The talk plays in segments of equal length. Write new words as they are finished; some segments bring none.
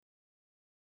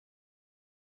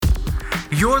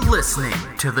You're listening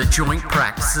to the Joint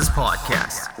Practices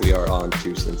Podcast. We are on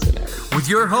to Cincinnati. With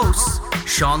your hosts,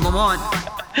 Sean Lamont.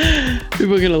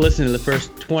 People are going to listen to the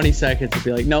first 20 seconds and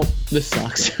be like, nope, this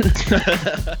sucks.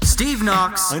 Steve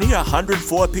Knox. I need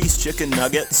 104-piece chicken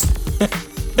nuggets.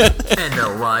 And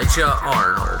Elijah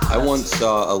Arnold. I once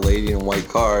saw a lady in a white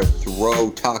car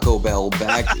throw Taco Bell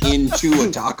back into a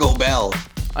Taco Bell.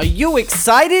 Are you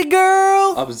excited,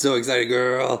 girl? I'm so excited,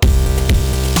 girl.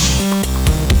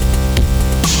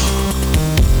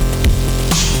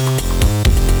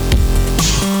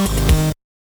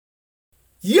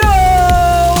 Yo!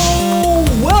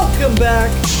 Welcome back.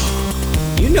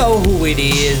 You know who it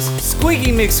is.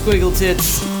 Squeaky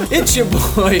McSquiggletits. It's your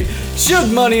boy,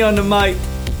 Suge Money on the mic,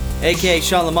 aka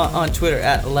Sean Lamont on Twitter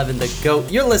at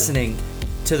 11theGOAT. You're listening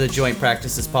to the Joint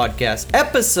Practices Podcast,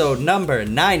 episode number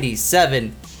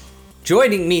 97.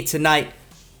 Joining me tonight,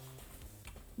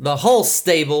 the whole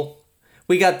stable.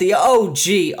 We got the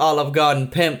OG Olive Garden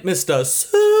pimp, Mr.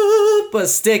 Super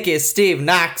Sticky Steve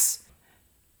Knox.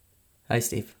 Hi,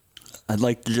 Steve. I'd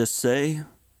like to just say,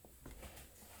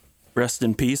 rest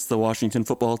in peace, the Washington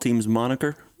football team's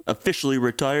moniker. Officially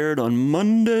retired on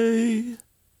Monday.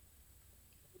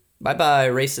 Bye-bye,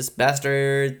 racist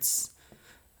bastards.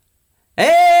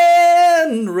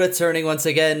 And returning once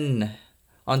again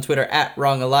on Twitter at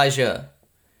Wrong Elijah.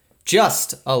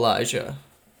 Just Elijah.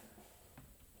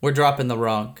 We're dropping the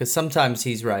wrong, because sometimes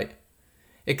he's right.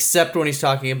 Except when he's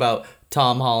talking about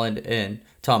Tom Holland and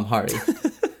Tom Hardy.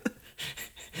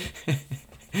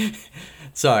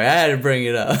 Sorry, I had to bring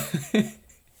it up.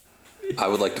 I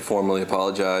would like to formally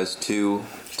apologize to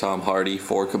Tom Hardy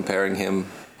for comparing him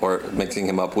or mixing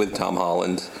him up with Tom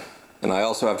Holland. And I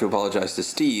also have to apologize to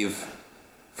Steve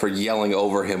for yelling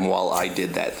over him while I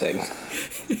did that thing.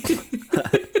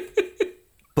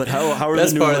 But how are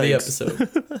Best the new part legs? of the episode.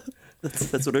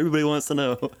 That's what everybody wants to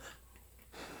know.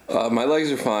 My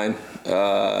legs are fine.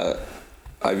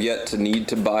 I've yet to need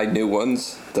to buy new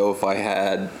ones, though if I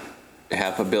had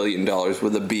 $500 million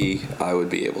with a B, I would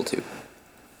be able to.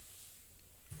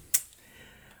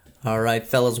 All right,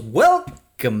 fellas,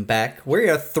 welcome back. We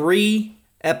are 3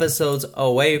 episodes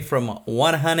away from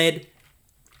 100.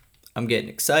 I'm getting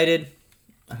excited.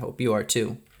 I hope you are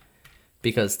too.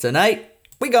 Because tonight,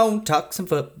 we gonna talk some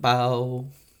football.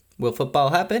 Will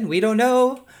football happen? We don't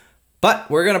know. But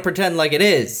we're gonna pretend like it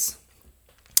is.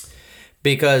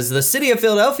 Because the city of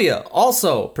Philadelphia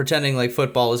also pretending like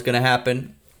football is gonna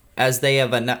happen. As they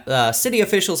have, city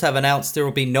officials have announced there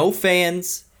will be no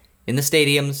fans in the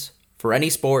stadiums for any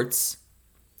sports.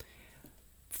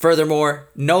 Furthermore,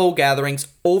 no gatherings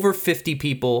over 50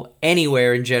 people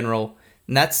anywhere in general.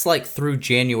 And that's like through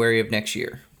January of next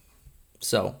year.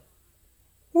 So,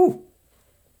 woo.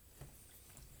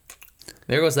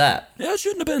 There goes that. Yeah, it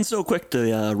shouldn't have been so quick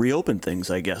to reopen things,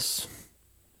 I guess.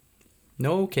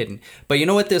 No kidding. But you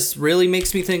know what this really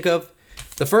makes me think of?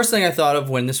 The first thing I thought of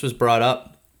when this was brought up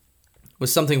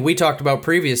was something we talked about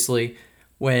previously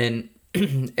when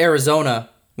Arizona,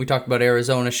 we talked about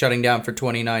Arizona shutting down for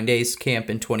 29 days, camp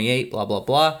in 28, blah, blah,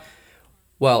 blah.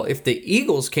 Well, if the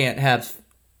Eagles can't have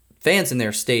fans in their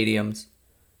stadiums,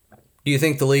 do you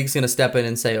think the league's going to step in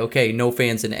and say, okay, no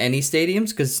fans in any stadiums?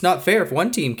 Because it's not fair if one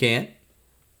team can't.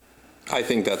 I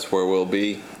think that's where we'll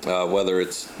be, whether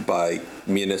it's by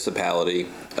municipality.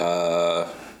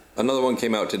 Another one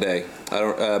came out today.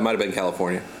 It might have been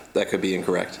California. That could be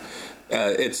incorrect.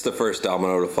 It's the first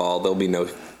domino to fall. There'll be no,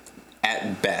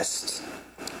 at best,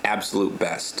 absolute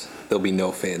best, there'll be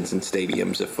no fans in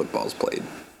stadiums if football's played.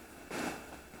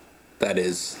 That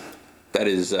is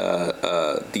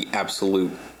the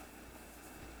absolute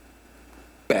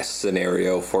best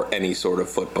scenario for any sort of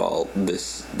football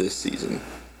this season.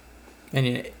 And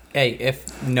hey,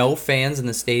 if no fans in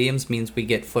the stadiums means we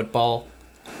get football,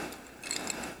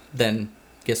 then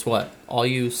guess what? All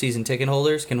you season ticket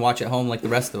holders can watch at home like the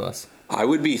rest of us. I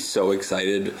would be so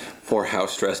excited for how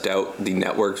stressed out the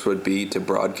networks would be to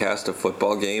broadcast a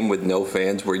football game with no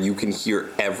fans where you can hear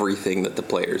everything that the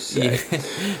players say.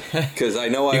 Because I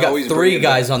know you I got always 3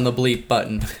 guys on the bleep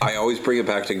button. I always bring it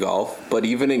back to golf, but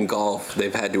even in golf,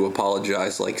 they've had to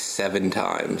apologize like 7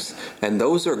 times. And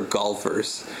those are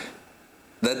golfers.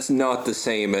 That's not the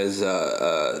same as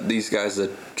these guys that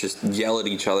just yell at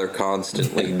each other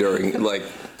constantly during, like...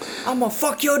 I'm gonna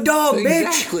fuck your dog, bitch!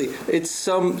 Exactly. It's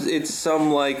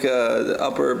some like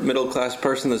upper middle class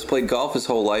person that's played golf his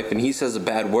whole life, and he says a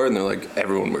bad word, and they're like,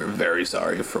 everyone, we're very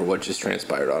sorry for what just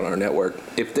transpired on our network.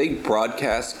 If they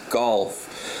broadcast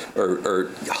golf or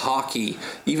hockey,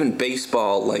 even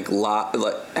baseball,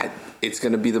 it's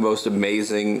going to be the most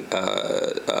amazing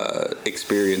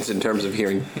experience in terms of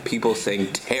hearing people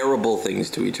saying terrible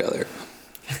things to each other.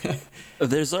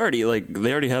 There's already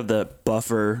they already have that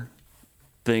buffer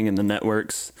thing in the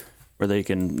networks where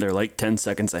they're like 10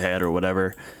 seconds ahead or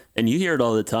whatever, and you hear it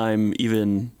all the time,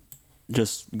 even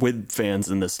just with fans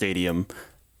in the stadium.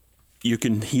 You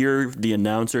can hear the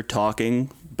announcer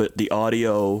talking, but the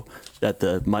audio that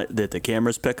the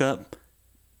cameras pick up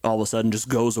all of a sudden just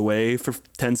goes away for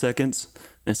 10 seconds.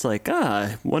 And it's like,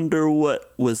 I wonder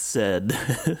what was said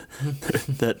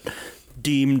that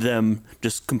deemed them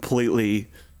just completely,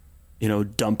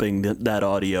 dumping that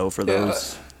audio for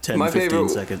those 10-15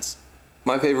 seconds.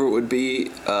 My favorite would be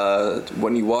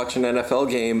when you watch an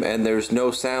NFL game and there's no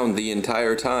sound the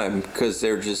entire time because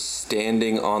they're just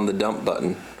standing on the dump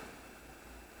button.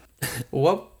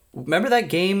 Remember that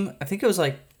game? I think it was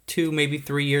like 2, maybe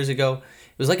 3 years ago.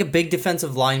 It was like a big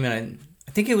defensive lineman.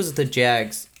 I think it was the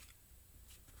Jags.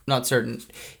 Not certain.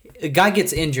 A guy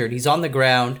gets injured. He's on the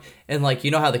ground, and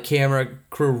how the camera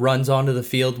crew runs onto the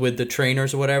field with the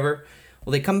trainers or whatever.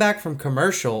 Well, they come back from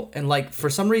commercial, and for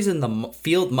some reason the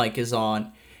field mic is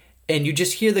on, and you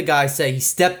just hear the guy say, "He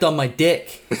stepped on my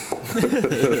dick."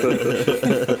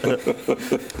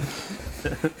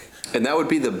 And that would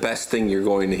be the best thing you're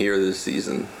going to hear this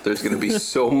season. There's going to be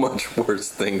so much worse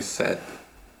things said.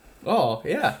 Oh,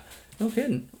 yeah. No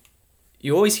kidding.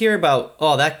 You always hear about,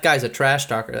 that guy's a trash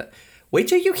talker. Wait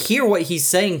till you hear what he's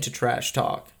saying to trash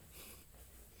talk.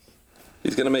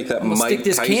 He's going to make that Mike Tyson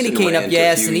this candy cane rant up your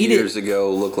ass a few and eat years it.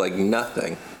 ago look like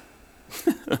nothing.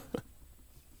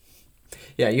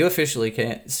 Yeah, you officially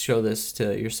can't show this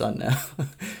to your son now.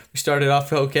 We started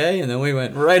off okay, and then we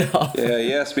went right off. Yeah,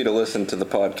 he asked me to listen to the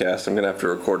podcast. I'm going to have to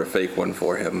record a fake one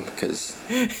for him because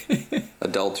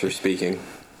adults are speaking.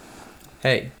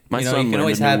 Hey, My you son can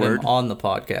always have learned a new him on the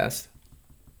podcast.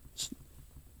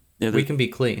 Yeah, We can be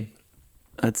clean.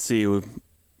 Let's see.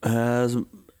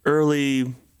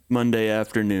 Early Monday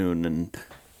afternoon, and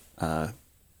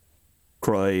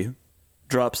Croy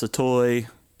drops a toy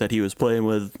that he was playing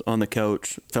with on the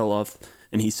couch, fell off,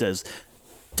 and he says,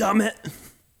 "Dumb it."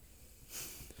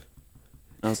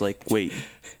 I was like, "Wait,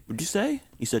 what'd you say?"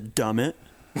 He said, "Dumb it."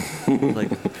 I was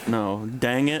like, no,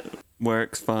 dang it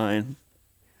works fine.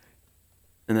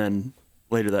 And then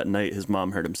later that night, his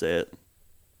mom heard him say it.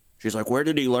 She's like, "Where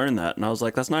did he learn that?" And I was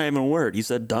like, "That's not even a word. He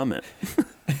said dumb it."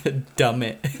 Dumb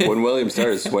it. When William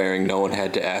started swearing, no one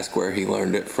had to ask where he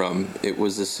learned it from. It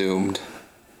was assumed.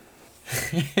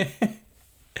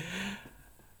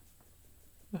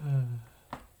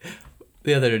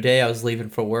 The other day I was leaving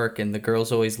for work, and the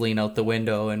girls always lean out the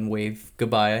window and wave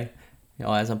goodbye,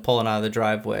 as I'm pulling out of the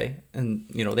driveway. And,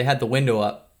 they had the window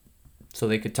up so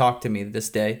they could talk to me this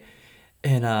day.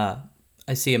 And I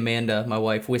see Amanda, my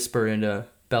wife, whisper into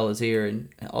Bella's ear, and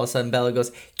all of a sudden Bella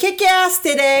goes, "Kick ass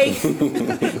today!"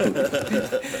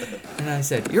 And I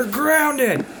said, "You're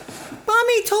grounded!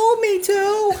 Mommy told me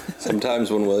to!" Sometimes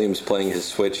when William's playing his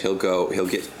Switch, he'll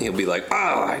be like,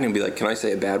 "Ah," and he'll be like, "Can I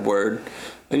say a bad word?"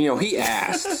 And he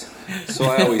asked, so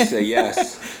I always say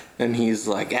yes. And he's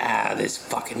like, "This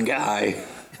fucking guy."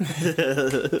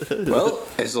 Well,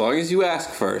 as long as you ask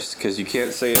first, because you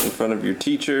can't say it in front of your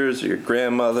teachers or your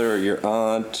grandmother or your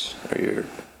aunt or your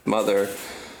mother.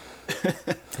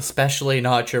 Especially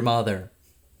not your mother.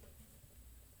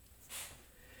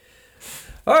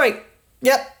 All right.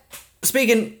 Yep.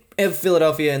 Speaking of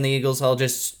Philadelphia and the Eagles, I'll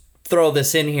just throw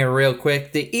this in here real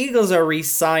quick. The Eagles are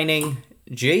re-signing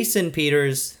Jason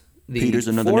Peters. Peters,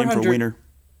 another name for Wiener.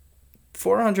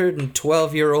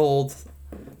 412-year-old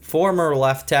former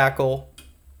left tackle.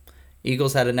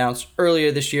 Eagles had announced earlier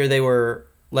this year they were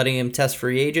letting him test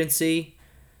free agency.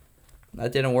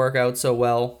 That didn't work out so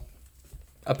well,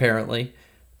 apparently.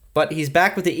 But he's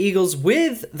back with the Eagles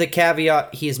with the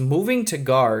caveat he is moving to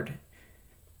guard.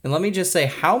 And let me just say,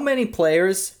 how many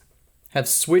players have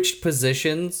switched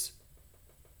positions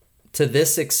to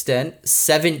this extent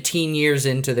 17 years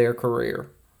into their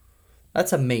career?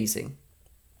 That's amazing.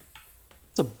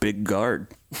 It's a big guard.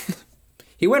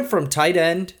 He went from tight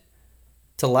end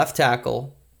to left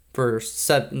tackle for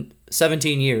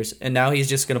 17 years, and now he's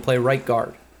just going to play right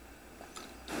guard.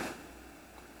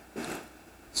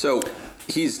 So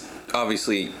he's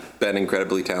obviously been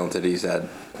incredibly talented. He's had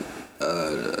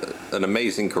an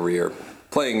amazing career.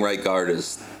 Playing right guard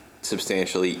is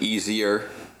substantially easier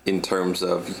in terms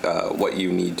of what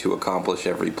you need to accomplish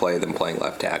every play than playing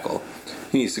left tackle.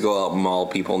 He needs to go out and maul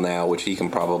people now, which he can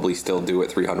probably still do at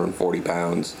 340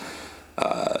 pounds.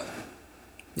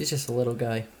 He's just a little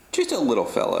guy. Just a little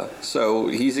fella. So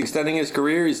he's extending his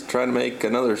career. He's trying to make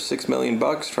another $6 million,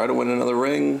 try to win another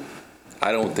ring.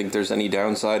 I don't think there's any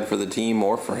downside for the team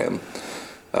or for him.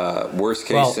 Worst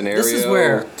case scenario, this is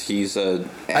where he's an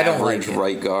I don't average like it.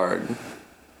 right guard.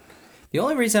 The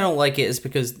only reason I don't like it is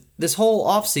because this whole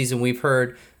offseason we've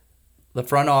heard the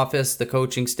front office, the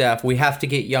coaching staff, we have to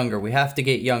get younger. We have to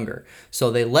get younger. So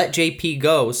they let JP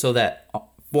go so that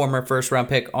former first-round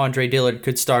pick Andre Dillard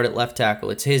could start at left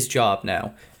tackle. It's his job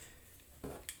now.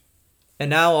 And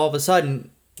now all of a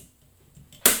sudden,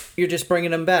 you're just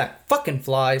bringing him back. Fucking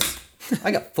flies.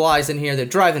 I got flies in here. They're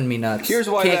driving me nuts. Here's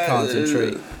why Can't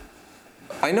concentrate.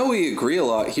 I know we agree a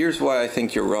lot. Here's why I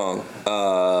think you're wrong.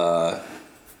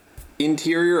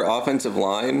 Interior offensive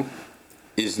line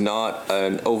is not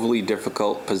an overly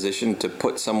difficult position to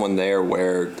put someone there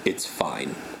where it's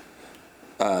fine.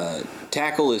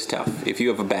 Tackle is tough. If you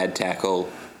have a bad tackle,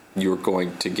 you're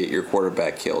going to get your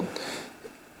quarterback killed.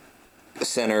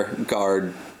 Center,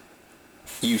 guard,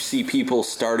 you see people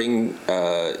starting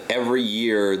every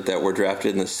year that were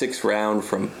drafted in the 6th round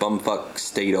from bumfuck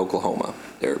State, Oklahoma,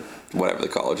 or whatever the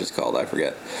college is called, I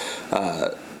forget.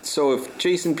 So if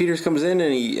Jason Peters comes in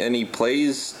and he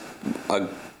plays an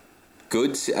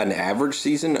average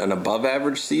season, an above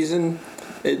average season,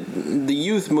 the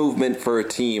youth movement for a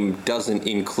team doesn't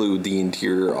include the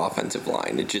interior offensive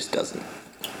line. It just doesn't.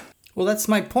 Well, that's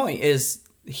my point. Is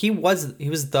he was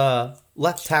the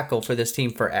left tackle for this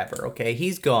team forever. Okay,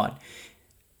 he's gone.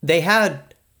 They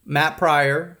had Matt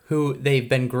Pryor, who they've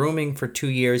been grooming for 2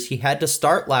 years. He had to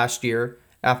start last year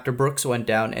after Brooks went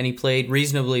down, and he played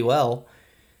reasonably well.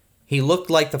 He looked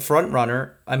like the front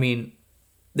runner. I mean,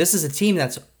 this is a team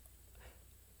that's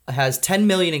has $10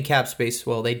 million in cap space.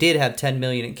 Well, they did have $10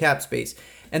 million in cap space,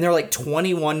 and they're like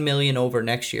 $21 million over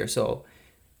next year. So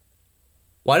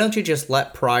why don't you just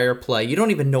let Pryor play? You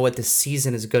don't even know what the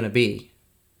season is going to be.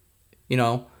 You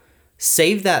know,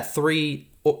 save that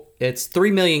it's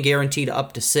 $3 million guaranteed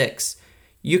up to $6 million.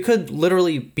 You could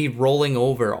literally be rolling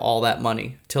over all that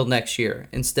money till next year.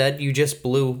 Instead, you just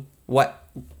blew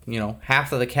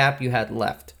half of the cap you had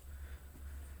left.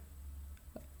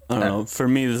 I don't know. For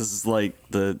me, this is like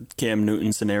the Cam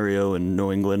Newton scenario in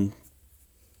New England.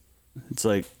 It's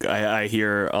like I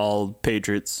hear all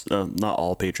Patriots, not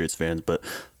all Patriots fans, but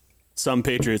some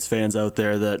Patriots fans out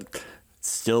there that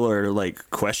still are like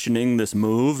questioning this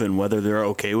move and whether they're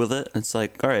okay with it. It's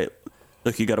like, all right,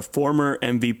 look, you got a former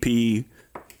MVP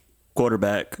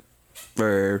quarterback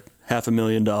for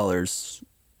 $500,000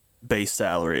 base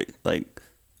salary. Like,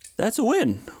 that's a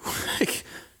win. Like,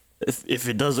 if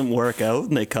it doesn't work out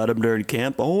and they cut him during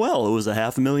camp, oh well, it was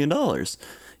 $500,000.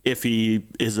 If he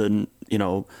is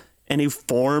any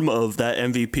form of that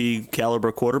MVP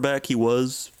caliber quarterback he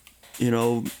was,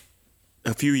 a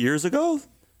few years ago,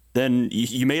 then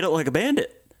you made it like a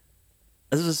bandit.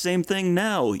 This is the same thing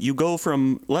now. You go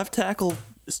from left tackle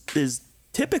is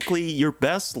typically your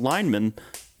best lineman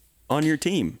on your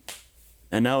team.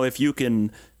 And now if you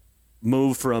can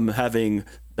move from having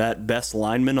that best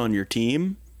lineman on your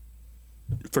team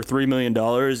for $3 million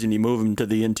and you move him to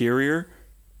the interior,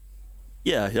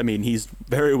 yeah, I mean, he's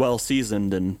very well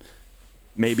seasoned and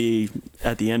maybe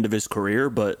at the end of his career,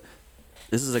 but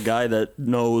this is a guy that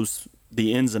knows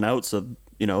the ins and outs of,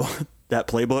 that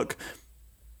playbook,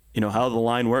 how the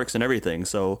line works and everything.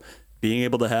 So being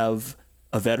able to have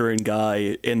a veteran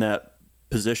guy in that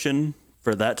position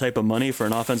for that type of money for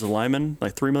an offensive lineman,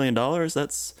 like $3 million,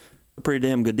 that's a pretty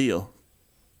damn good deal.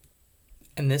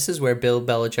 And this is where Bill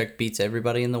Belichick beats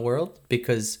everybody in the world,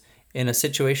 because in a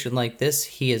situation like this,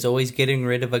 he is always getting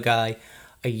rid of a guy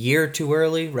a year too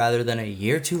early rather than a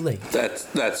year too late.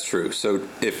 That's true. So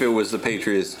if it was the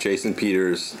Patriots, Jason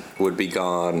Peters would be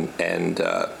gone and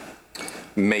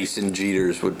Mason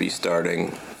Jeters would be starting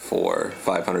for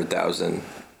 $500,000,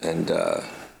 and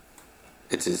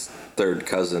it's his third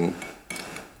cousin,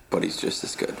 but he's just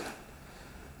as good.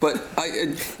 But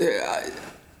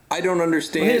I don't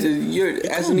understand. As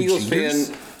an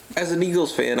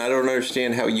Eagles fan, I don't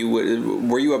understand how you would.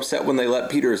 Were you upset when they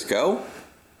let Peters go?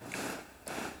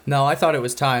 No, I thought it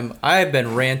was time. I have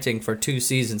been ranting for 2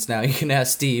 seasons now. You can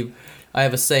ask Steve. I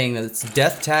have a saying that it's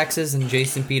death taxes and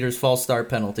Jason Peters false start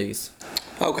penalties.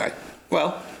 Okay.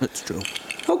 Well, that's true.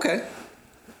 Okay.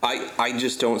 I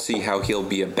just don't see how he'll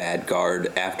be a bad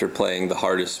guard after playing the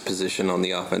hardest position on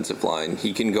the offensive line.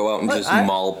 He can go out and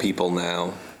maul people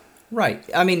now. Right.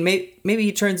 I mean, maybe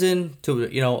he turns into,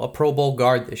 a Pro Bowl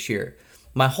guard this year.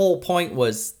 My whole point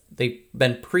was they've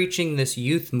been preaching this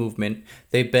youth movement.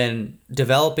 They've been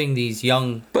developing these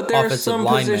young offensive linemen. But there are some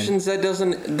positions that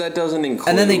doesn't include.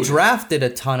 And then they drafted a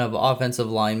ton of offensive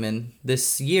linemen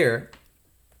this year.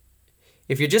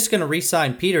 If you're just going to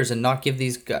re-sign Peters and not give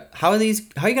these guys, how are you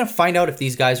going to find out if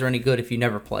these guys are any good if you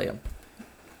never play them?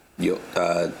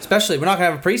 Especially, we're not going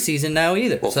to have a preseason now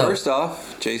either. Well, so. first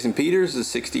off, Jason Peters is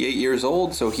 68 years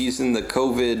old, so he's in the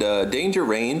COVID danger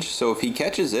range. So if he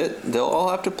catches it, they'll all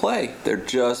have to play. They're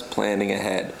just planning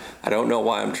ahead. I don't know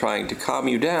why I'm trying to calm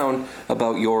you down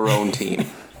about your own team.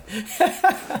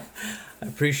 I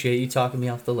appreciate you talking me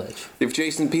off the ledge. If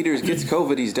Jason Peters gets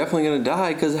COVID, he's definitely going to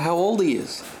die because of how old he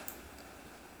is.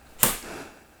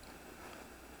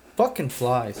 Fucking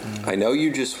flies, man. I know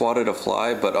you just swatted a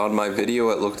fly, but on my video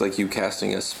it looked like you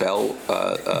casting a spell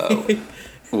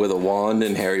with a wand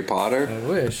in Harry Potter. I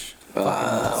wish.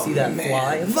 See that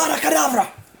fly? Vada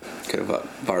Kedavra! Could have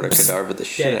Vada Kedavra the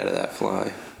shit out of that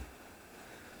fly.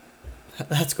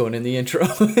 That's going in the intro.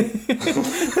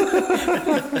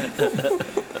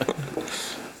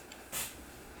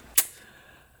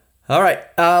 All right,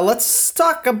 let's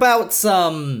talk about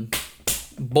some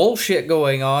bullshit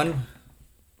going on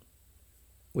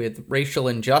with racial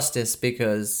injustice,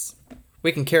 because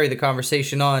we can carry the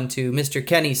conversation on to Mr.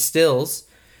 Kenny Stills,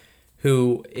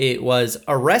 who it was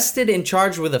arrested and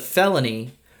charged with a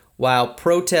felony while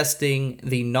protesting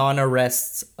the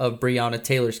non-arrests of Breonna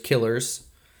Taylor's killers.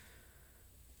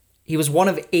 He was one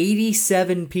of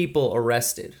 87 people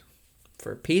arrested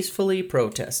for peacefully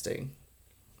protesting.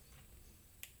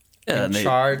 Yeah, and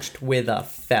charged with a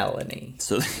felony.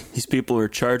 So these people were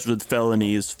charged with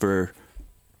felonies for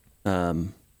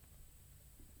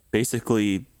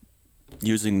basically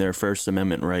using their First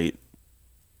Amendment right.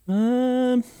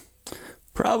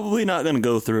 Probably not going to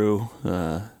go through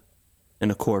in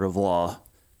a court of law.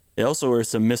 There also were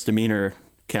some misdemeanor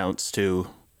counts too.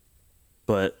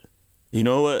 But you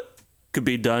know what could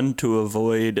be done to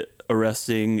avoid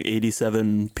arresting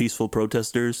 87 peaceful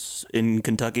protesters in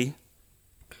Kentucky?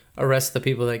 Arrest the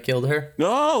people that killed her?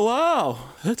 Oh, wow.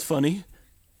 That's funny.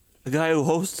 The guy who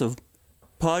hosts a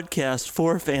podcast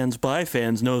for fans by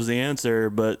fans knows the answer,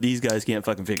 but these guys can't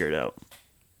fucking figure it out.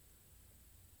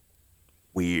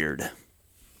 Weird.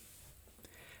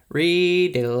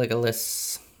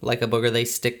 Ridiculous. Like a booger, they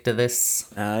stick to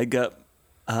this. I got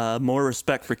more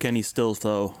respect for Kenny Stills,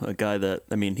 though. A guy that,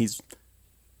 I mean, he's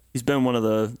been one of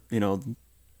the,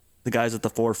 the guys at the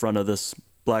forefront of this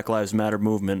Black Lives Matter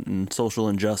movement and social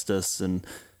injustice. And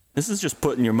this is just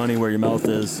putting your money where your mouth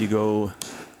is. You go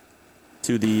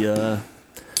to the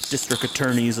district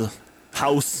attorney's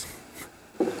house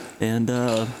and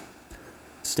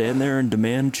stand there and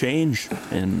demand change.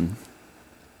 And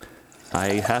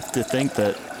I have to think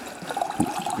that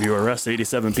you arrest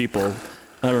 87 people.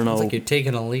 I don't know. It's like you're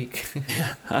taking a leak.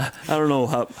 I don't know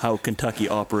how Kentucky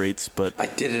operates, but I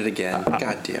did it again.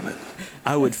 God damn it.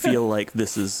 I would feel like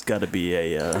this has got to be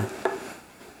it's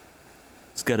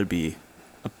got to be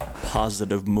a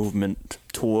positive movement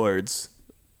towards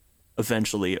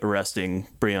eventually arresting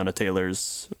Breonna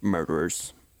Taylor's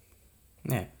murderers.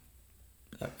 Yeah.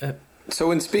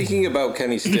 So in speaking about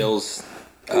Kenny Stills,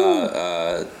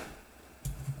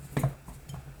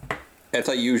 as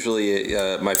I usually,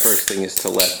 my first thing is to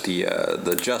let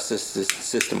the justice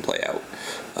system play out.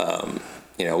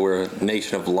 We're a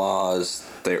nation of laws.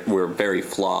 We're very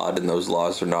flawed, and those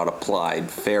laws are not applied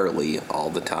fairly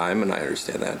all the time, and I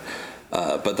understand that.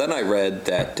 But then I read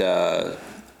that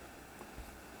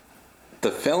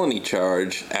the felony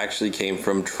charge actually came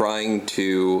from trying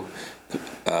to...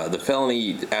 the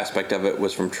felony aspect of it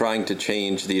was from trying to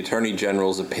change the Attorney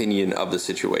General's opinion of the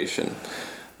situation.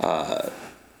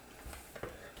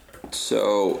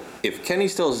 So, if Kenny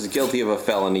Stills is guilty of a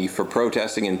felony for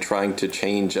protesting and trying to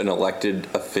change an elected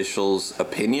official's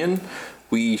opinion,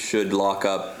 we should lock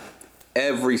up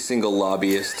every single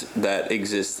lobbyist that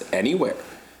exists anywhere.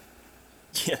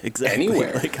 Yeah, exactly.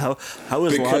 Anywhere. Like how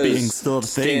is Because lobbying still a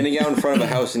thing? Standing out in front of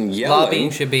a house and yelling. Lobbying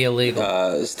should be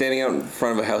illegal. Standing out in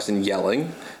front of a house and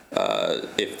yelling.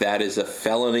 If that is a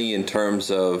felony in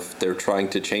terms of they're trying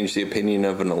to change the opinion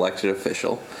of an elected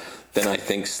official, then I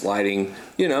think sliding,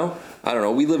 I don't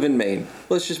know, we live in Maine.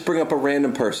 Let's just bring up a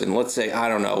random person. Let's say, I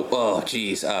don't know,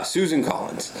 Susan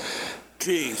Collins.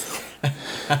 Jeez.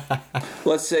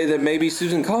 Let's say that maybe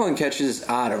Susan Collins catches,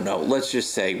 I don't know, let's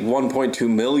just say $1.2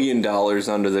 million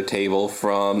under the table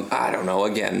from, I don't know,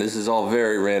 again, this is all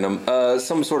very random,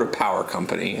 some sort of power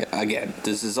company. Again,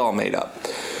 this is all made up.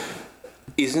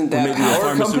 Isn't that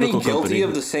power company guilty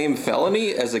of the same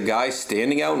felony as a guy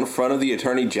standing out in front of the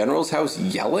Attorney General's house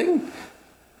yelling?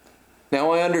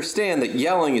 Now, I understand that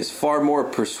yelling is far more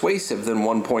persuasive than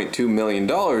 $1.2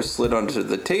 million slid onto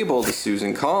the table to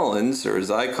Susan Collins, or as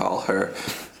I call her,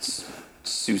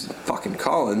 Susan fucking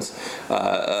Collins.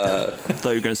 I thought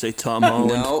you were going to say Tom Holland.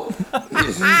 No,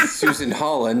 it's Susan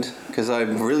Holland, because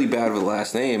I'm really bad with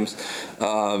last names.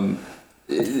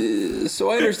 So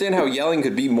I understand how yelling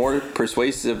could be more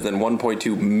persuasive than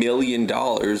 $1.2 million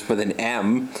with an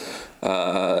M.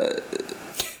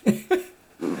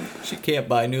 She can't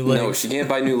buy new legs. No, she can't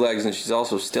buy new legs, and she's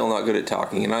also still not good at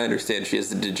talking. And I understand she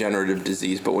has a degenerative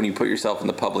disease, but when you put yourself in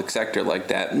the public sector like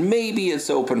that, maybe it's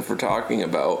open for talking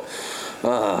about.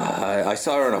 I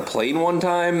saw her on a plane one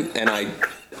time, and I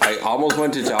almost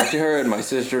went to talk to her, and my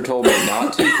sister told me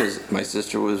not to because my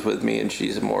sister was with me, and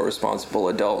she's a more responsible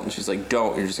adult, and she's like,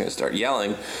 don't, you're just going to start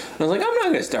yelling. And I was like, I'm not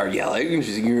going to start yelling. And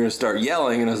she's like, you're going to start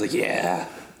yelling. And I was like, yeah,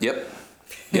 yep,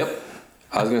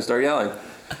 I was going to start yelling.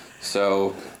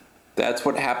 So that's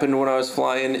what happened when I was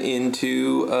flying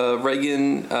into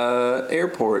Reagan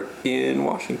Airport in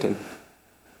Washington.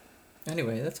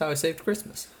 Anyway, that's how I saved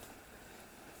Christmas.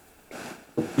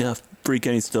 Yeah, free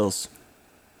Kenny Stills.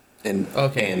 And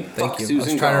Thank you. Susan I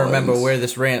was trying to remember Collins. where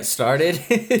this rant started.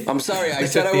 I'm sorry, I We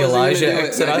said took I the wasn't going to Elijah do it,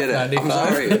 exit and I off did it. I'm 95.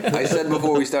 sorry. I said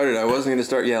before we started I wasn't going to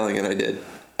start yelling, and I did.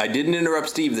 I didn't interrupt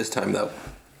Steve this time, though.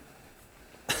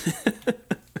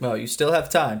 Well, you still have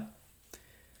time.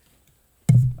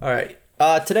 All right.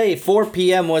 Today, 4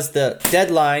 p.m. was the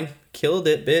deadline. Killed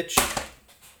it, bitch.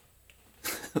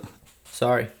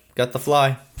 Sorry. Got the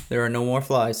fly. There are no more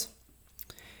flies.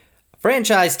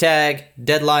 Franchise tag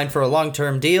deadline for a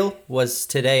long-term deal was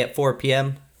today at 4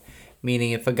 p.m., meaning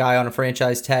if a guy on a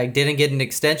franchise tag didn't get an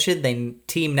extension, the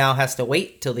team now has to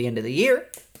wait till the end of the year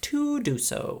to do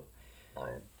so.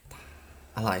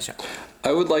 Elijah.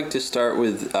 I would like to start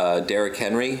with Derrick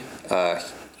Henry.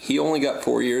 He only got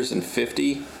 4 years and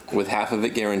 50 with half of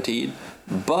it guaranteed.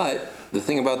 But the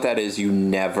thing about that is you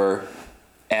never,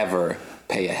 ever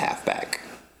pay a halfback,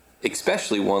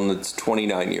 especially one that's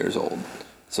 29 years old.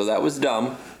 So that was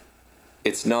dumb.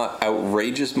 It's not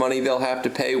outrageous money they'll have to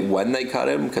pay when they cut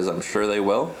him, because I'm sure they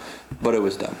will, but it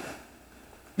was dumb.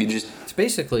 It's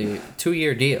basically a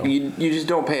 2-year deal. You just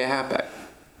don't pay a halfback.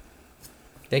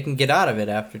 They can get out of it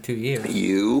after 2 years.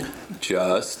 You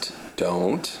just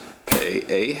don't pay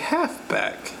a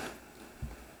halfback.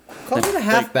 Call it a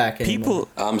halfback anymore.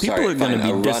 I'm people sorry, are going to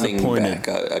fine, be a running disappointed.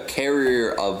 back, a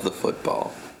carrier of the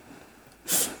football.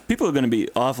 People are going to be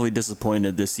awfully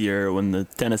disappointed this year when the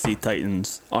Tennessee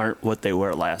Titans aren't what they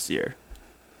were last year.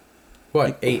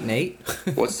 What,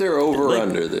 8-8? What's their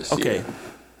over-under this okay, year?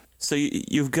 so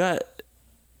you've got,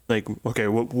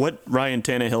 what Ryan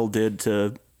Tannehill did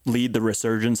to lead the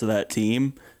resurgence of that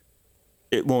team,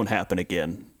 it won't happen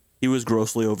again. He was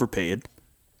grossly overpaid.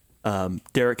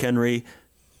 Derrick Henry,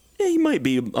 he might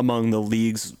be among the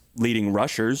league's leading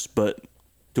rushers, but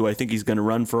do I think he's going to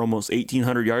run for almost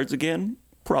 1,800 yards again?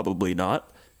 Probably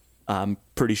not. I'm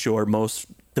pretty sure most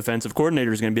defensive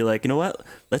coordinators are going to be like, you know what?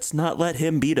 Let's not let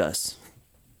him beat us.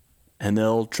 And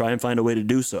they'll try and find a way to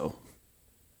do so.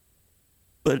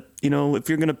 But, if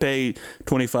you're going to pay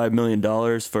 $25 million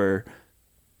for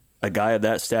a guy of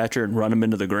that stature and run him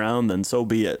into the ground, then so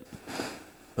be it.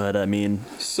 But,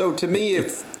 So to me,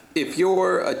 if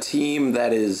you're a team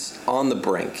that is on the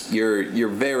brink, you're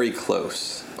very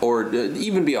close. Or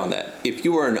even beyond that, if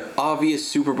you are an obvious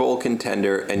Super Bowl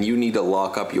contender and you need to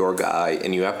lock up your guy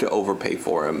and you have to overpay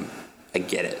for him, I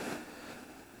get it.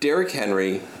 Derrick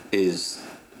Henry is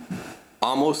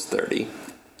almost 30,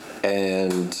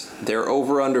 and their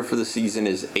over-under for the season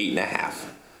is 8.5.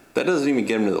 That doesn't even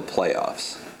get them to the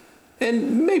playoffs.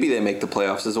 And maybe they make the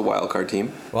playoffs as a wild card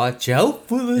team. Watch out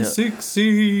for the 6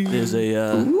 seed. there's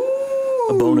a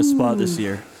bonus spot this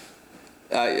year.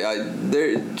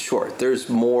 There's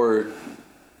more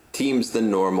teams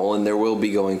than normal, and there will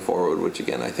be going forward, which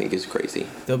again I think is crazy.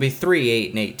 There'll be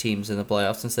 3 8-8 teams in the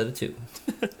playoffs instead of 2.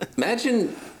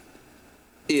 Imagine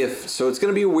it's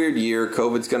going to be a weird year.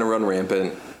 COVID's going to run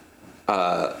rampant.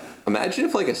 Imagine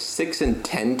if a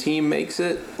 6-10 team makes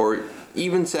it, or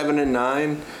even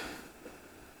 7-9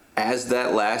 as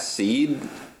that last seed,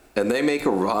 and they make a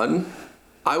run.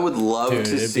 I would love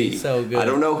to see. Be so good. I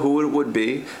don't know who it would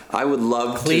be. I would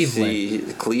love to see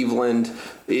Cleveland.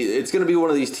 It's going to be one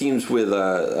of these teams with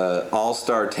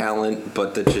all-star talent,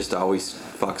 but that just always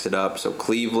fucks it up. So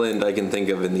Cleveland, I can think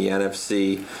of in the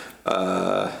NFC.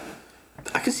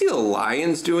 I could see the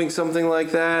Lions doing something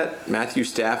like that. Matthew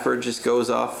Stafford just goes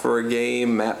off for a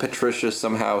game. Matt Patricia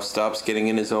somehow stops getting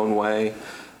in his own way.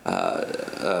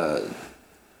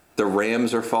 The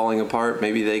Rams are falling apart.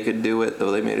 Maybe they could do it, though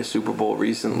they made a Super Bowl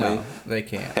recently. No, they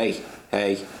can't. Hey.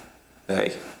 I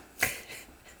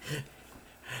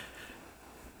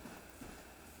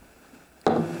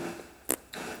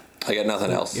got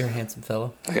nothing else. You're a handsome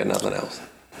fellow. I got nothing else.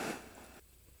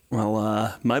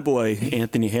 Well, my boy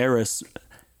Anthony Harris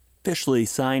officially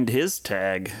signed his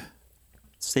tag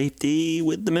safety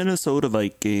with the Minnesota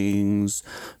Vikings.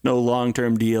 No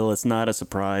long-term deal. It's not a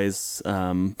surprise.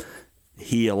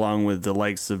 He, along with the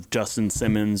likes of Justin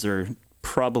Simmons, are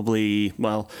probably,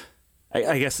 well,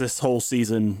 I guess this whole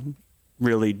season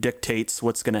really dictates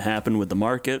what's going to happen with the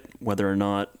market, whether or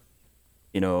not,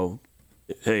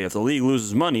 hey, if the league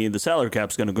loses money, the salary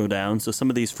cap's going to go down, so some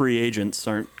of these free agents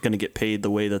aren't going to get paid the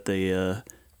way that they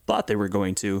thought they were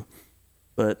going to.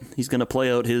 But he's going to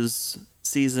play out his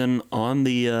season on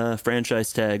the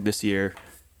franchise tag this year,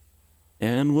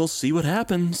 and we'll see what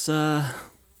happens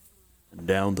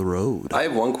down the road. I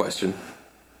have one question.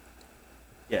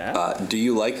 Yeah. Do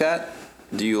you like that?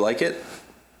 Do you like it?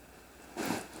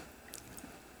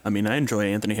 I mean, I enjoy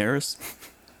Anthony Harris.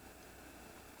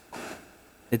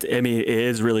 It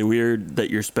is really weird that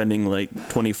you're spending like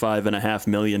 $25.5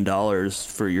 million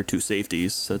for your two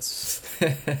safeties. That's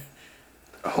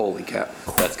Holy cow.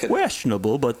 That's good.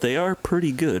 questionable, but they are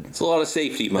pretty good. It's a lot of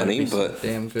safety money, but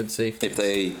Damn good safety.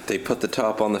 if they put the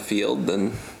top on the field,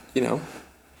 then,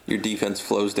 your defense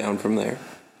flows down from there.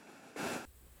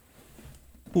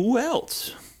 Who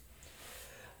else?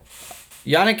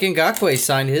 Yannick Ngakoue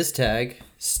signed his tag.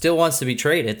 Still wants to be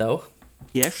traded, though.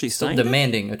 He actually Still signed it?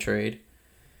 demanding a trade.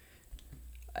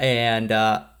 And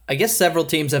I guess several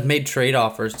teams have made trade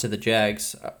offers to the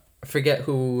Jags. I forget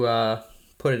who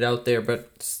put it out there,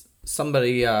 but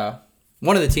somebody,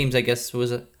 one of the teams, I guess,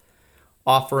 was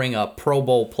offering a Pro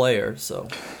Bowl player. So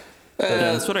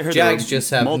Yeah, that's what I heard. Jags There were just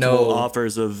have multiple no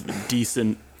offers of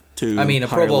decent to I mean, a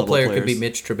Pro higher Bowl level player players. could be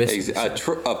Mitch Trubisky.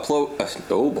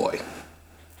 Oh boy.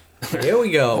 Here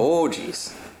we go. Oh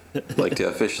jeez. I'd like to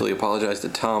officially apologize to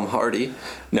Tom Hardy.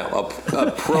 No,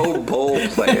 a Pro Bowl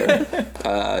player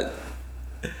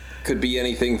could be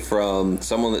anything from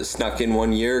someone that snuck in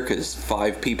one year because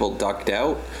 5 people ducked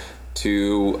out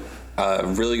to a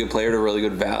really good player to really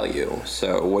good value.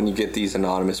 So when you get these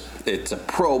anonymous, it's a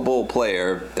Pro Bowl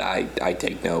player, I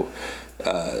take no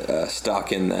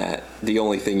stock in that. The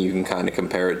only thing you can kind of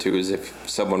compare it to is if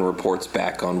someone reports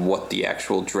back on what the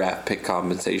actual draft pick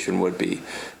compensation would be,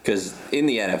 because in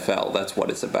the NFL that's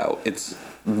what it's about. It's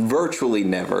virtually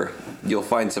never, you'll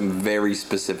find some very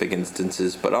specific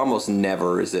instances, but almost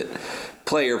never is it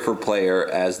player for player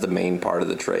as the main part of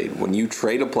the trade. When you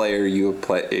trade a player, you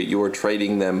are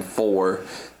trading them for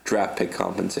draft pick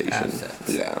compensation.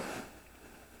 Assets. Yeah.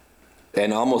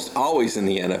 And almost always in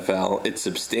the NFL, it's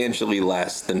substantially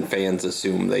less than fans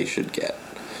assume they should get.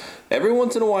 Every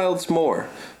once in a while, it's more.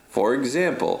 For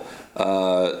example,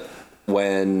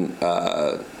 when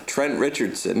Trent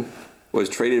Richardson was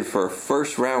traded for a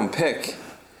first-round pick,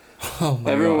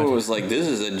 everyone was like, this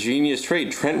is a genius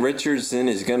trade. Trent Richardson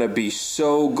is going to be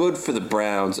so good for the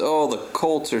Browns. Oh, the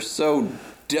Colts are so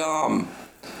dumb.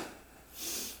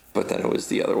 But then it was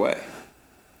the other way,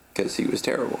 because he was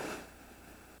terrible.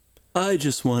 I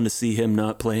just want to see him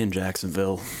not play in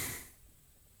Jacksonville.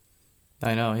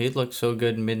 I know. He looked so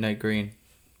good in Midnight Green.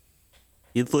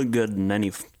 He'd look good in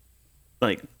any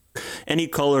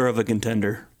color of a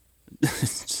contender.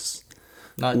 It's just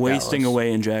Not wasting Dallas.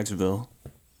 away in Jacksonville.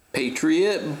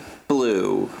 Patriot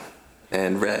blue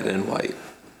and red and white.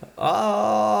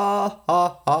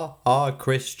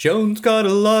 Chris Jones got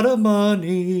a lot of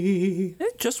money.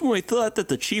 Just when we thought that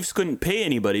the Chiefs couldn't pay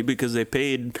anybody because they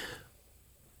paid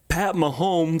Pat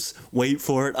Mahomes, wait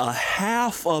for it,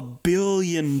 $500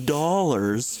 million.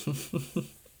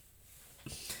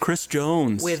 Chris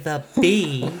Jones. With a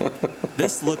B.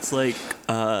 This looks like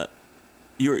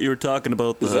you were talking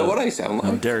about the Is that what I sound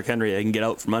like? Derrick Henry. I can get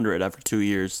out from under it after 2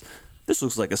 years. This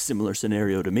looks like a similar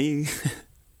scenario to me.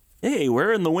 Hey,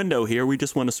 we're in the window here. We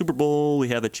just won a Super Bowl. We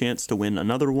have a chance to win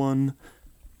another one.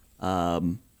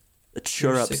 Let's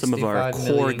shore up some of our $65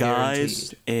 core million guys,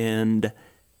 guaranteed. and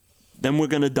then we're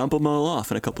going to dump them all off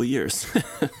in a couple of years.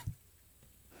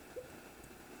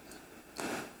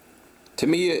 To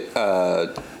me,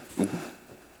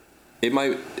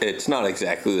 it's not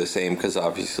exactly the same because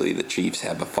obviously the Chiefs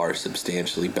have a far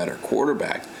substantially better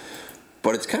quarterback.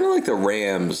 But it's kind of like the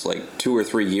Rams like 2 or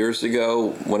 3 years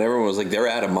ago when everyone was like, they're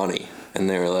out of money. And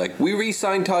they were like, we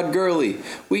re-signed Todd Gurley.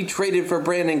 We traded for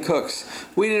Brandon Cooks.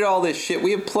 We did all this shit.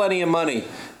 We have plenty of money.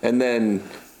 And then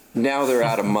now they're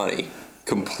out of money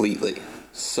completely.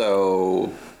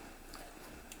 So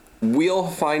we'll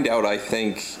find out, I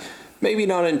think, maybe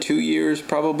not in 2 years,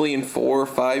 probably in 4 or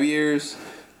 5 years.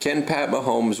 Can Pat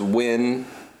Mahomes win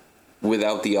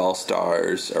without the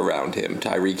all-stars around him?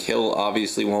 Tyreek Hill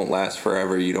obviously won't last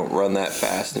forever. You don't run that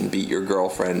fast and beat your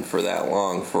girlfriend for that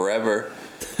long forever.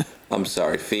 I'm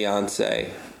sorry,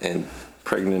 fiance and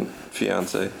pregnant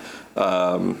fiance.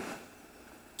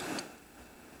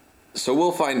 So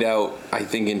we'll find out, I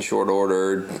think, in short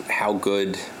order, how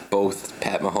good both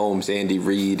Pat Mahomes, Andy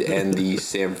Reid, and the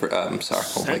San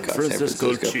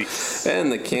Francisco Chiefs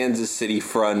and the Kansas City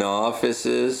front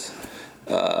offices,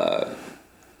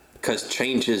 because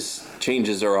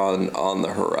changes are on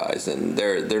the horizon.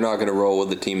 They're not going to roll with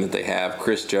the team that they have.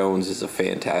 Chris Jones is a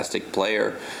fantastic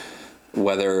player,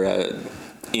 whether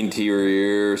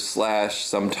interior /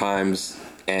 sometimes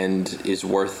and is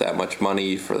worth that much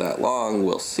money for that long,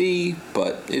 we'll see,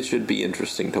 but it should be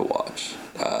interesting to watch.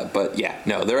 But yeah,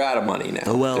 no, they're out of money now.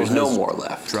 The well There's no has more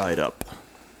left. dried up.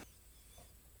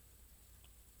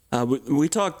 We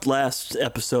talked last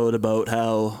episode about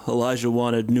how Elijah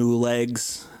wanted new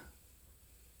legs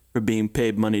for being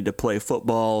paid money to play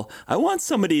football. I want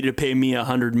somebody to pay me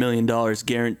 $100 million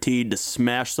guaranteed to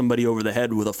smash somebody over the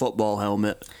head with a football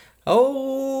helmet.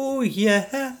 Oh,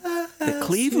 yeah. The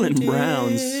Cleveland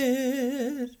Browns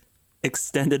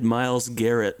extended Myles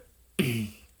Garrett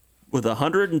with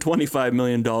 $125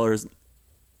 million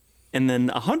and then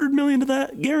 $100 million of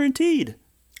that guaranteed.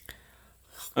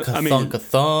 I mean,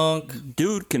 Thunk.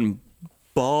 dude can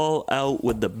ball out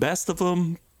with the best of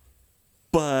them,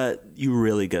 but you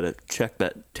really got to check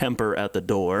that temper at the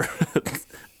door.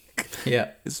 Yeah.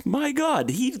 It's, my God,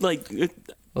 he like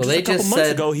Well, just they a couple just months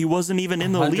said ago he wasn't even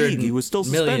in the league. He was still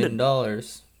suspended. $100 million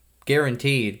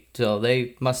guaranteed. So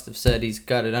they must have said he's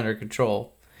got it under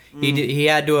control. He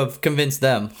had to have convinced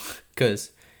them,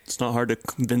 because It's not hard to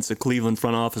convince a Cleveland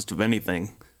front office of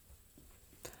anything.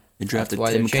 They that's drafted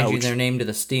why Tim they're changing Couch. their name to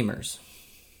the Steamers.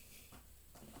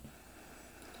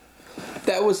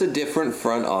 That was a different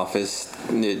front office.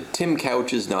 Tim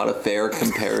Couch is not a fair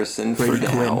comparison for Brady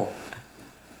now.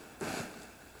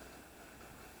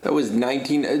 That was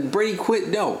Brady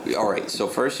Quinn. No, all right. So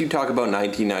first you talk about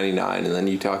 1999, and then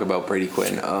you talk about Brady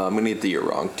Quinn. I'm gonna get the year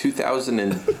wrong.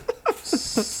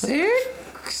 2006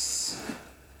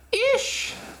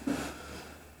 ish.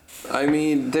 I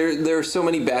mean, there are so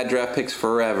many bad draft picks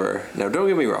forever. Now, don't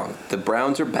get me wrong. The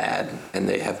Browns are bad, and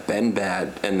they have been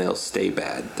bad, and they'll stay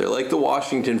bad. They're like the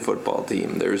Washington football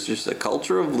team. There's just a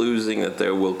culture of losing that they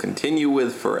will continue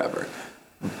with forever.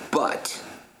 But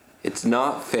it's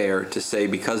not fair to say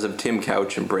because of Tim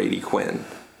Couch and Brady Quinn,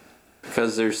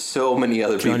 because there's so many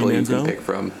other Johnny people you Manziel? can pick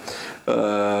from,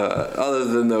 other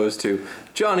than those two.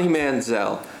 Johnny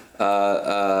Manziel.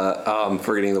 I'm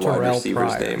forgetting the wide Terrell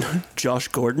receiver's Pryor. name. Josh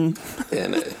Gordon.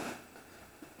 And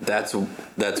that's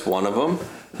one of them.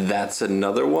 That's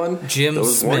another one. Jim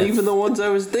Those Smith. weren't even the ones I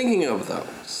was thinking of, though.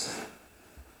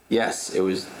 Yes, it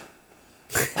was.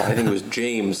 I think it was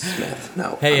James Smith.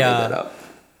 No, Hey, I made that up.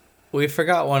 We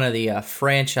forgot one of the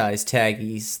franchise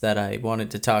taggies that I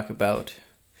wanted to talk about.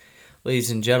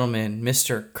 Ladies and gentlemen,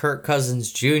 Mr. Kirk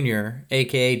Cousins Jr.,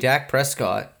 a.k.a. Dak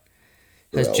Prescott,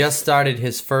 has just started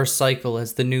his first cycle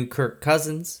as the new Kirk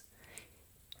Cousins.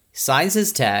 Signs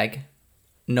his tag.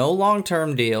 No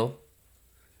long-term deal.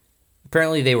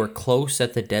 Apparently they were close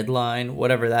at the deadline,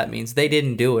 whatever that means. They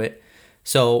didn't do it.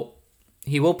 So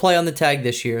he will play on the tag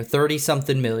this year,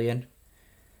 30-something million.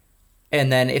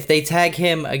 And then if they tag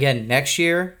him again next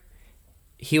year,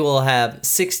 he will have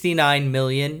 $69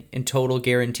 million in total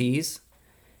guarantees.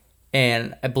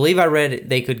 And I believe I read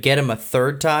they could get him a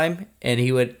third time, and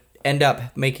he would end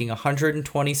up making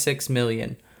 $126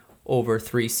 million over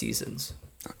 3 seasons.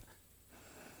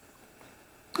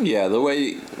 Yeah, the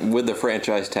way with the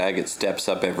franchise tag, it steps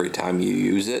up every time you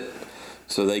use it.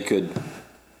 So they could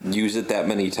use it that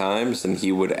many times, and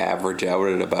he would average out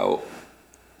at about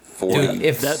Dude,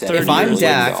 if $47 I'm million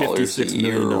Dak, $56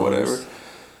 million or whatever.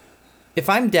 If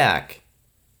I'm Dak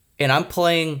and I'm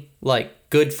playing like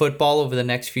good football over the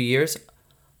next few years,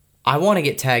 I want to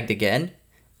get tagged again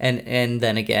and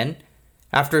then again.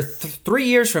 After 3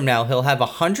 years from now, he'll have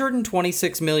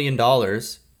 $126 million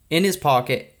in his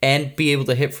pocket and be able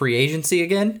to hit free agency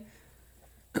again.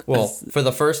 Well, for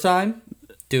the first time,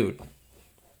 dude.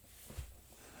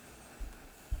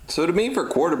 So to me, for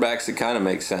quarterbacks, it kind of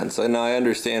makes sense. And I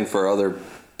understand for other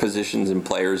positions and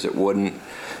players, it wouldn't.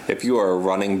 If you are a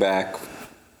running back,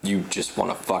 you just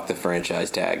want to fuck the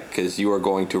franchise tag because you are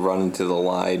going to run into the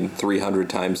line 300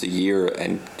 times a year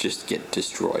and just get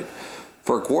destroyed.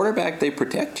 For a quarterback, they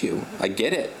protect you. I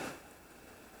get it.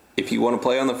 If you want to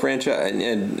play on the franchise,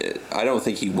 and I don't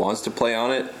think he wants to play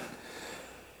on it,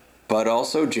 but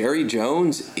also Jerry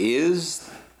Jones is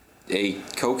a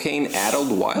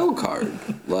cocaine-addled wild card.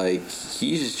 Like,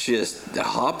 he's just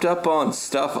hopped up on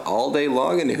stuff all day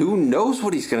long, and who knows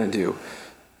what he's going to do.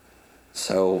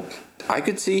 So I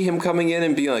could see him coming in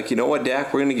and being like, you know what,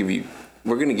 Dak, we're going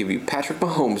to give you Patrick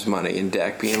Mahomes money, and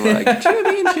Dak being like,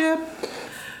 championship.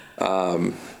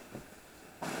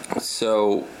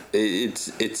 So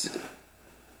it's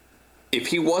if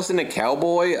he wasn't a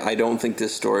Cowboy, I don't think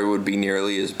this story would be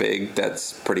nearly as big.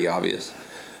 That's pretty obvious.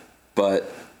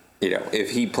 But,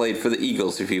 if he played for the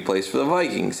Eagles, if he plays for the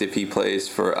Vikings, if he plays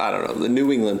for, I don't know, the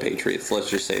New England Patriots, let's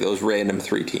just say those random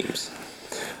 3 teams,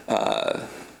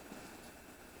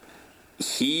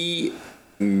 he's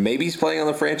playing on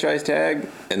the franchise tag,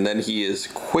 and then he is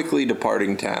quickly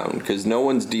departing town because no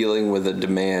one's dealing with a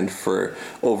demand for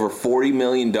over $40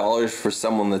 million for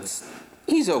someone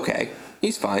he's okay.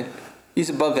 He's fine. He's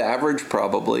above average,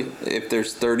 probably, if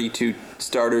there's 32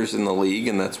 starters in the league,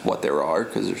 and that's what there are,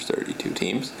 because there's 32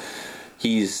 teams.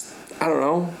 He's, I don't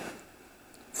know,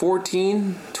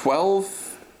 14,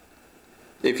 12?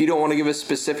 If you don't want to give a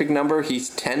specific number, he's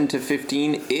 10 to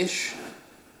 15-ish.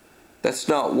 That's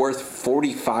not worth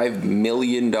 $45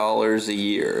 million a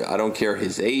year. I don't care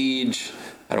his age.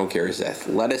 I don't care his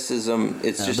athleticism.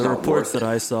 It's just not worth it. The reports that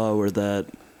I saw were that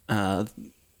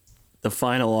the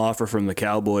final offer from the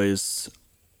Cowboys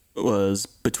was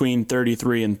between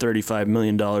 $33 and $35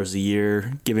 million a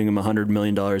year, giving him $100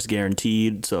 million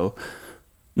guaranteed. So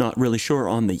not really sure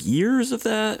on the years of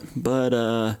that, but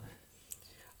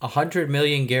 $100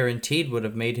 million guaranteed would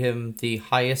have made him the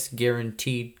highest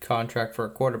guaranteed contract for a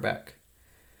quarterback.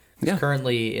 Yeah.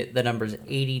 Currently, the number's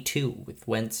 82 with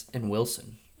Wentz and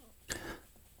Wilson.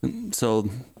 So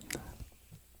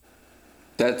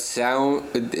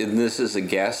and this is a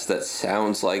guess, that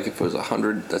sounds like if it was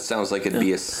 100, that sounds like it'd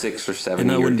be a 6 or 7 and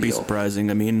year that wouldn't deal. be surprising.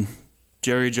 I mean,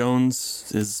 Jerry Jones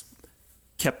has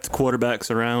kept quarterbacks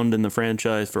around in the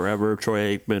franchise forever.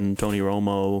 Troy Aikman, Tony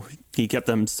Romo, he kept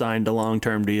them signed to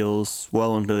long-term deals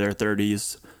well into their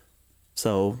 30s.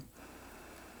 So,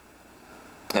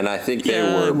 and I think they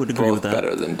I were would agree both with that.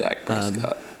 better than Dak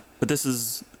Prescott. But this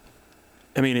is,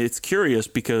 I mean, it's curious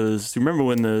because you remember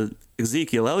when the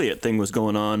Ezekiel Elliott thing was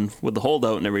going on with the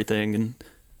holdout and everything, and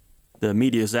the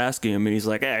media's asking him, and he's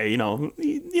like, "Hey, old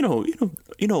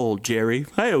Jerry,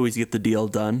 I always get the deal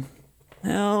done."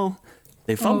 Well,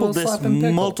 they fumbled this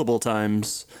multiple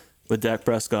times with Dak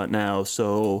Prescott now,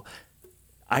 so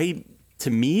to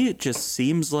me, it just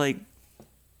seems like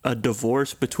a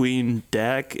divorce between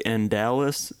Dak and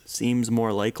Dallas seems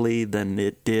more likely than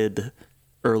it did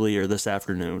earlier this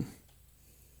afternoon.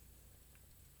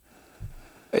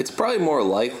 It's probably more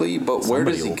likely, but where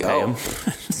does he will go?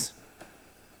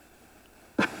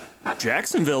 pay him.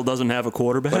 Jacksonville doesn't have a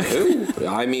quarterback. But who?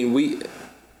 I mean,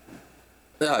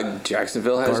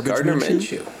 Jacksonville has Garbage Gardner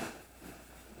Minshew? Minshew.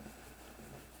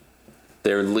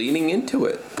 They're leaning into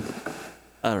it.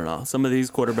 I don't know. Some of these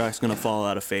quarterbacks are going to fall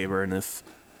out of favor, and if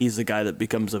he's the guy that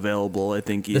becomes available, I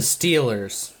think The he's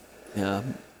Steelers.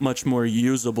 much more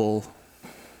usable.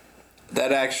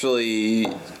 That actually,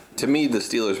 to me, the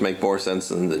Steelers make more sense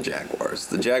than the Jaguars.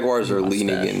 The Jaguars are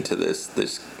leaning into this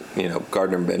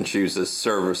Gardner Minshew's a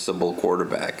serviceable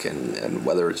quarterback, and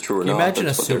whether it's true or Can you not, imagine a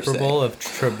that's what they're Super Bowl saying. of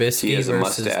Trubisky He has a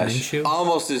versus mustache, Minshew?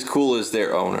 almost as cool as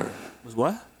their owner. Was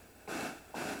what?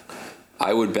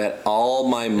 I would bet all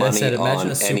my I money said, imagine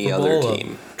on a Super any other Bowl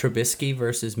team. of Trubisky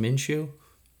versus Minshew.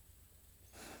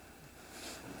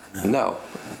 No,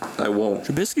 I won't.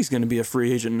 Trubisky's going to be a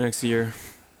free agent next year.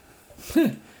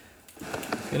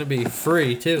 Gonna be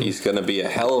free too. He's going to be a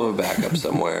hell of a backup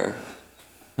somewhere.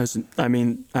 I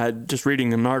mean, just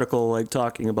reading an article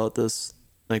talking about this,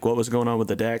 what was going on with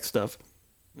the Dak stuff.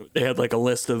 They had a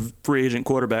list of free agent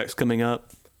quarterbacks coming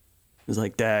up. It was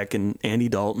Dak and Andy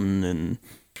Dalton and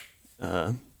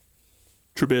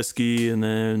Trubisky, and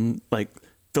then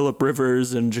Phillip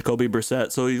Rivers and Jacoby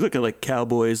Brissett. So you look at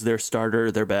Cowboys, their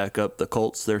starter, their backup. The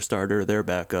Colts, their starter, their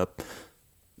backup.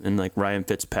 And Ryan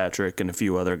Fitzpatrick and a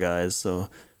few other guys. So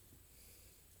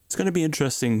it's going to be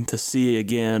interesting to see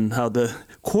again how the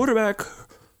quarterback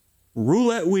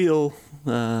roulette wheel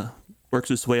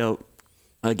works its way out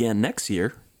again next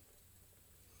year.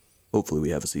 Hopefully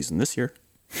we have a season this year.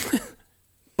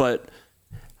 But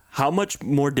how much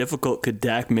more difficult could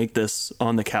Dak make this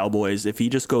on the Cowboys if he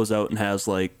just goes out and has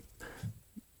I'm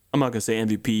not going to say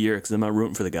MVP year because I'm not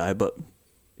rooting for the guy, but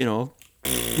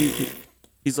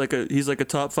he's like a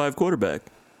top 5 quarterback.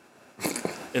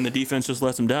 And the defense just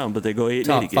lets him down, but they go 8-8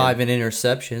 Top again. 5 in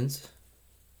interceptions.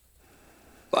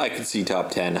 I could see top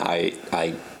 10.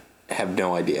 I have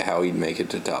no idea how he'd make it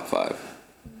to top 5.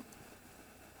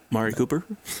 Amari Cooper,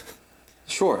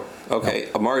 Sure. Okay.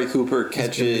 Amari Cooper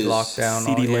catches Locked down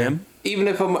all CeeDee year. Lamb. Even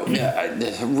if a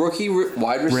rookie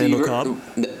wide receiver. Randall Cobb.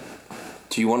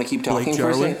 Do you want to keep talking Blake for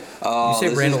a Jarwin? second? Oh, You say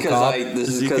this Randall is 'cause Cobb? This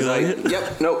is because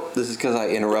This is because I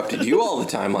interrupted you all the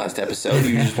time last episode.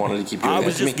 You just wanted to keep doing I that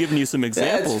was to just me. giving you some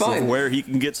examples fine. of where he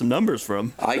can get some numbers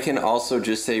from. I can also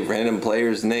just say random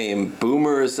player's name: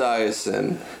 Boomer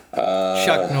Esiason,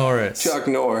 Chuck Norris. Chuck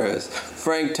Norris,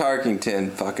 Frank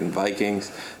Tarkington, fucking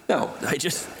Vikings. No, I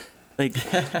just like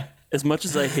as much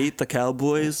as I hate the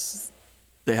Cowboys,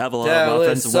 they have a lot Dallas of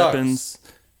offensive sucks. weapons.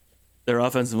 Their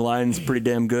offensive line's pretty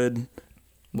damn good.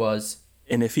 Was.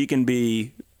 And if he can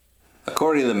be,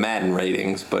 according to the Madden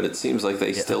ratings, but it seems like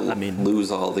they still lose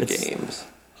all the games.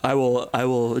 I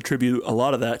will attribute a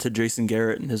lot of that to Jason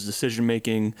Garrett and his decision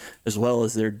making, as well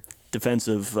as their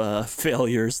defensive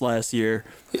failures last year.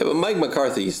 Yeah, but Mike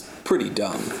McCarthy's pretty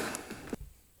dumb.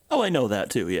 Oh, I know that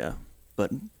too, yeah.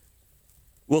 But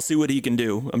we'll see what he can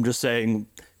do. I'm just saying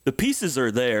the pieces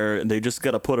are there, and they just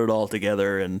got to put it all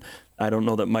together. And I don't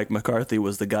know that Mike McCarthy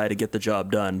was the guy to get the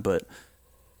job done, but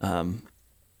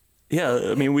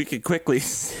yeah, I mean, we could quickly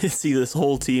see this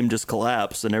whole team just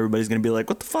collapse, and everybody's going to be like,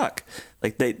 "What the fuck?"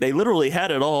 Like they literally had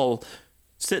it all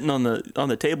sitting on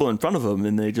the table in front of them,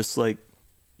 and they just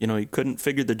he couldn't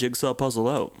figure the jigsaw puzzle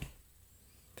out.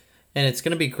 And it's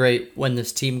going to be great when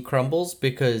this team crumbles,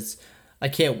 because I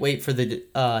can't wait for the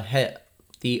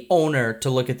owner to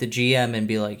look at the GM and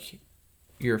be like,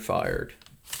 "You're fired,"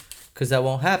 because that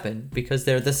won't happen because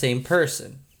they're the same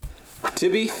person.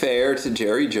 To be fair to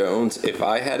Jerry Jones, if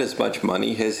I had as much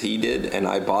money as he did and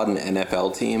I bought an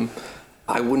NFL team,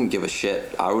 I wouldn't give a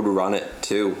shit. I would run it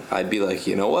too. I'd be like,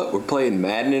 you know what? We're playing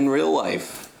Madden in real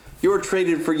life. You're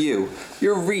traded for you.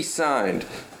 You're re-signed.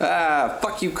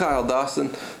 Fuck you, Kyle Dawson.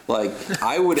 Like,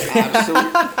 I would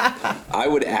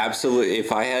absolutely,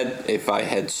 if I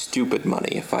had stupid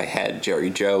money, if I had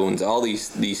Jerry Jones, all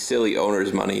these silly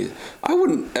owners' money, I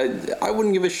wouldn't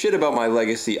give a shit about my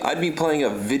legacy. I'd be playing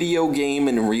a video game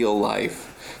in real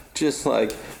life. Just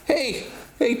like, hey,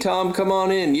 Tom, come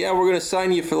on in. Yeah, we're going to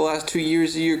sign you for the last 2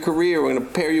 years of your career. We're going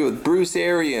to pair you with Bruce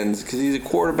Arians because he's a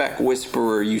quarterback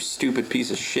whisperer, you stupid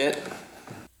piece of shit.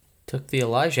 Took the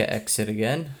Elijah exit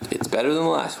again. It's better than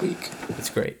last week. It's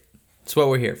great. It's what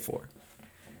we're here for.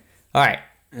 All right.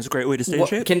 It's a great way to stay in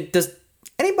shape. Does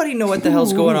anybody know what the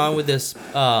hell's going on with this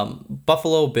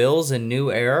Buffalo Bills and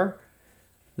New Era?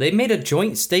 They made a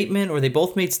joint statement, or they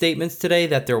both made statements today,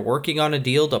 that they're working on a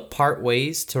deal to part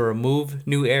ways to remove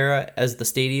New Era as the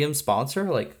stadium sponsor.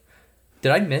 Like,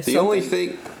 did I miss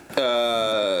something?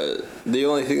 The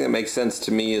only thing that makes sense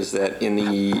to me is that in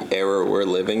the era we're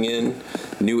living in,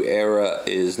 New Era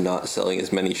is not selling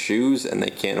as many shoes, and they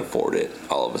can't afford it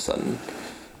all of a sudden.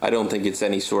 I don't think it's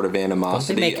any sort of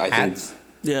animosity. Don't they make hats?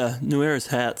 Yeah, New Era's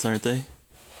hats, aren't they?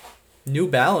 New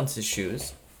Balance's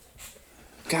shoes.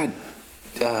 God.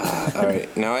 All right.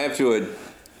 Now I have to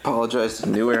apologize to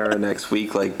New Era next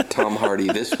week like Tom Hardy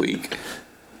this week.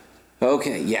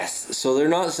 Okay, yes. So they're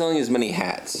not selling as many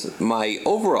hats. My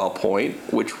overall point,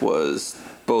 which was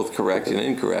both correct and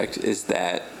incorrect, is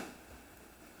that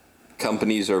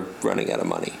companies are running out of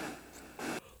money.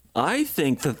 I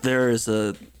think that there is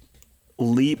a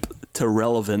leap to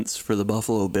relevance for the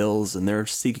Buffalo Bills, and they're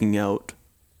seeking out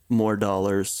more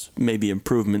dollars, maybe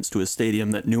improvements to a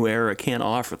stadium that New Era can't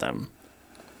offer them.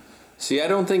 See, I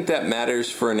don't think that matters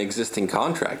for an existing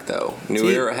contract, though. New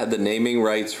Era had the naming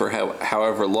rights for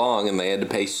however long, and they had to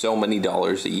pay so many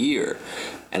dollars a year.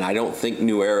 And I don't think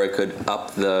New Era could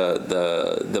up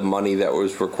the money that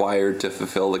was required to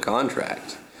fulfill the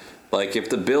contract. Like, if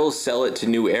the Bills sell it to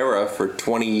New Era for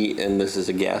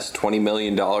 $20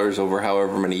 million over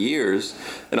however many years,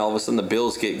 and all of a sudden the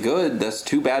Bills get good, that's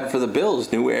too bad for the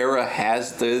Bills. New Era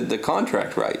has the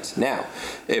contract rights. Now,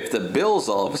 if the Bills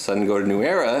all of a sudden go to New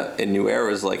Era, and New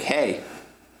Era's like, hey,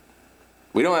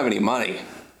 we don't have any money,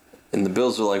 and the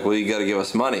Bills are like, well, you got to give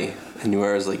us money, and New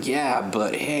Era's like, yeah,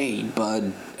 but hey,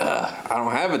 bud, I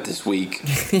don't have it this week.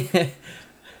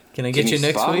 Can I get you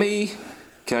next spot week? Me?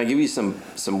 Can I give you some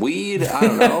weed? I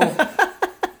don't know.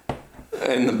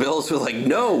 And the Bills were like,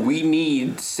 no, we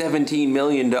need $17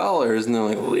 million. And they're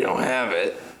like, well, we don't have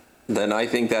it. Then I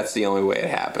think that's the only way it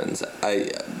happens.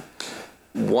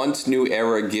 Once New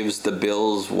Era gives the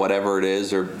Bills whatever it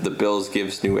is, or the Bills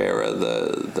gives New Era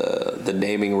the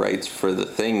naming rights for the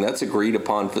thing, that's agreed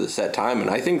upon for the set time. And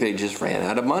I think they just ran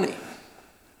out of money.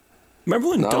 Remember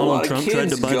when Donald Trump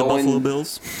tried to buy the Buffalo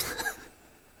Bills?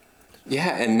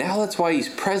 Yeah, and now that's why he's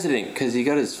president, because he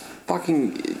got his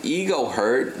fucking ego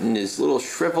hurt and his little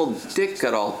shriveled dick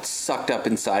got all sucked up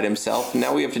inside himself. And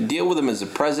now we have to deal with him as the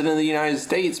president of the United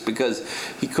States because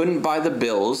he couldn't buy the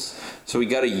Bills. So we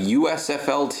got a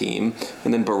USFL team.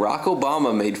 And then Barack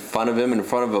Obama made fun of him in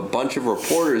front of a bunch of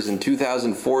reporters in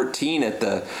 2014 at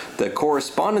the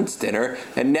Correspondents' Dinner.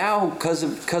 And now, because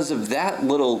of that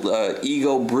little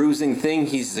ego bruising thing,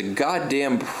 he's the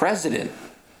goddamn president.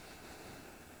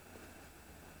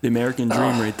 The American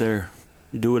dream right there.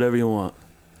 You do whatever you want.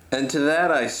 And to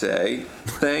that I say,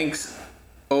 thanks,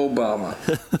 Obama.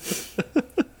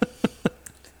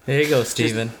 There you go,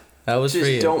 Steven. That was for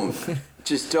you.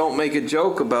 Just don't make a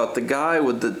joke about the guy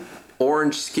with the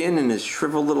orange skin and his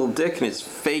shriveled little dick and his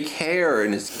fake hair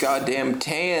and his goddamn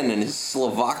tan and his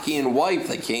Slovakian wife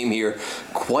that came here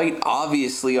quite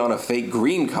obviously on a fake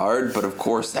green card, but of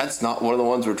course that's not one of the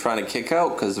ones we're trying to kick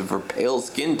out because of her pale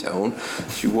skin tone.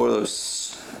 She wore those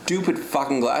stupid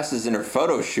fucking glasses in her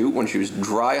photo shoot when she was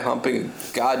dry humping a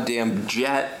goddamn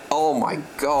jet. Oh my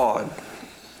god.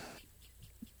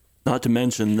 Not to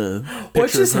mention the What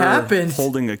picture just of her happened?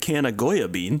 holding a can of Goya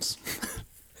beans.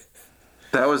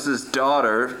 That was his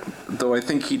daughter, though I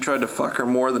think he tried to fuck her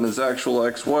more than his actual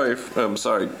ex-wife. I'm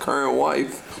sorry, current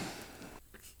wife.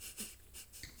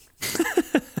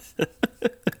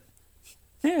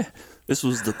 Yeah, this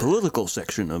was the political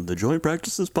section of the Joint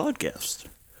Practices podcast.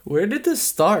 Where did this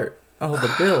start? Oh,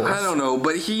 the Bills. I don't know,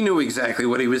 but he knew exactly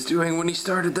what he was doing when he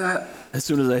started that. As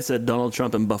soon as I said Donald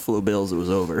Trump and Buffalo Bills, it was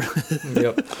over.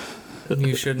 Yep.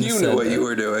 You shouldn't have You said knew what that. you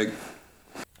were doing.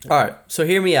 All right, so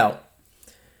hear me out.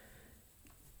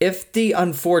 If the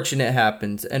unfortunate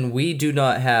happens and we do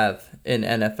not have an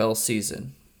NFL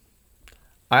season,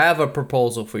 I have a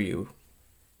proposal for you.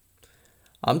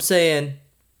 I'm saying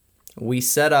we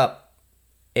set up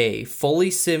a full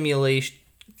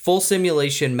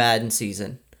simulation Madden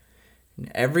season.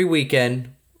 And every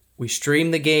weekend, we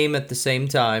stream the game at the same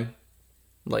time.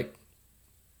 Like,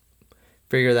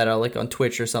 figure that out like on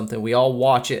Twitch or something. We all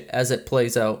watch it as it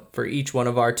plays out for each one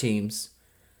of our teams.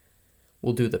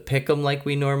 We'll do the pick'em like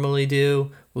we normally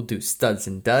do. We'll do studs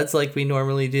and duds like we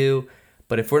normally do.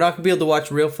 But if we're not going to be able to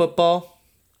watch real football,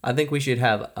 I think we should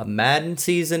have a Madden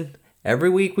season. Every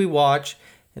week we watch.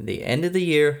 At the end of the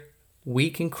year,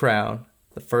 we can crown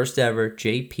the first ever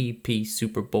JPP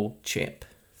Super Bowl champ.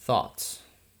 Thoughts?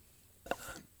 I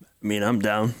mean, I'm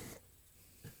down.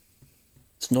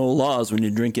 It's no laws when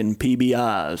you're drinking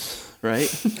PBIs, right?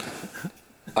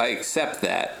 I accept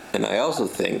that, and I also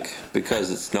think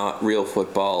because it's not real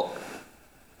football,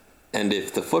 and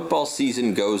if the football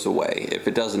season goes away, if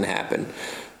it doesn't happen,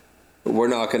 we're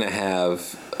not going to have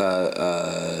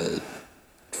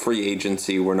free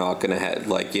agency. We're not going to have,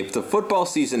 like, if the football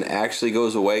season actually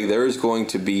goes away, there is going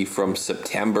to be from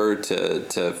September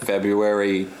to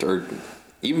February, or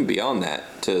even beyond that,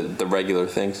 to the regular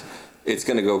things, it's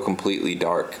going to go completely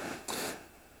dark.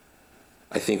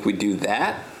 I think we do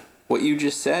that, what you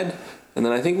just said, and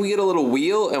then I think we get a little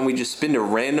wheel and we just spin a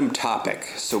random topic.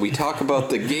 So we talk about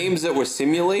the games that were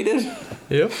simulated.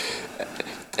 Yep.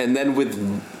 And then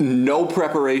with no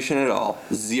preparation at all,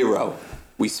 zero,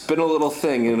 we spin a little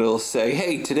thing and it'll say,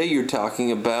 hey, today you're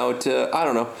talking about, I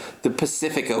don't know, the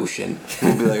Pacific Ocean.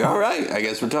 We'll be like, all right, I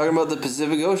guess we're talking about the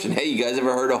Pacific Ocean. Hey, you guys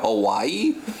ever heard of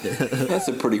Hawaii? That's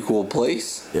a pretty cool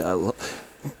place. Yeah.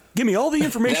 Give me all the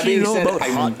information That you being know said, about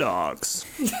hot dogs.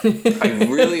 I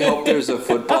really hope there's a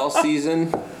football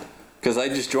season, because I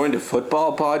just joined a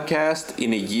football podcast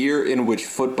in a year in which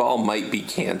football might be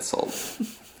canceled.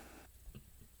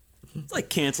 It's like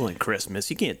canceling Christmas.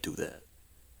 You can't do that.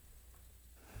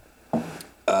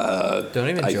 Don't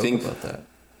even I joke think- about that.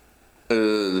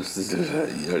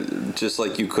 Just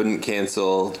like you couldn't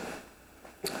cancel,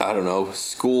 I don't know,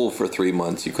 school for 3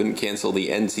 months. You couldn't cancel the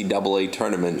NCAA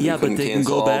tournament. Yeah, you couldn't but they can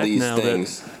cancel go all back these now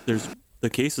things. that the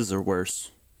cases are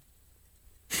worse.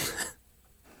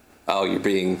 Oh,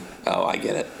 I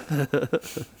get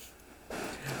it.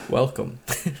 Welcome.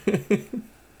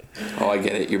 Oh, I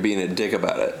get it. You're being a dick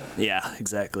about it. Yeah,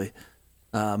 exactly.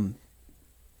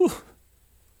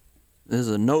 There's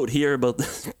a note here about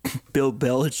the Bill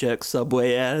Belichick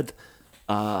Subway ad.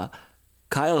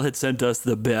 Kyle had sent us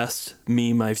the best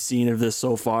meme I've seen of this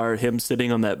so far. Him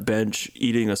sitting on that bench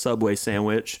eating a Subway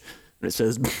sandwich. And it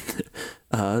says,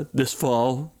 this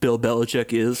fall, Bill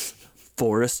Belichick is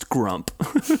Forrest Grump.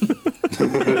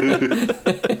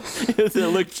 It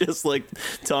looked just like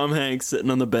Tom Hanks sitting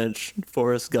on the bench.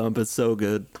 Forrest Gump. It's so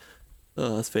good.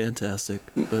 Oh, that's fantastic.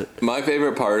 But My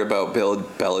favorite part about Bill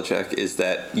Belichick is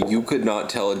that you could not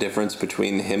tell a difference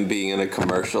between him being in a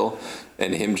commercial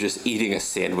and him just eating a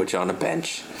sandwich on a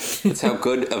bench. It's how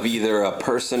good of either a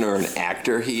person or an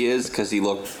actor he is, because he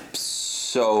looked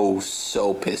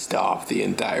so pissed off the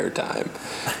entire time.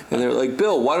 And they're like,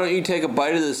 Bill, why don't you take a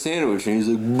bite of the sandwich? And he's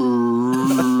like,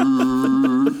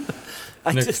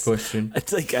 Next question.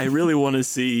 It's like, I really want to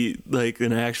see like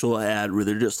an actual ad where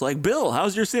they're just like, Bill,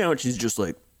 how's your sandwich? He's just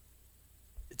like,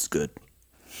 it's good.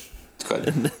 it's good.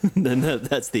 Then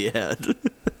that's the ad.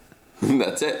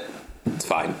 That's it. It's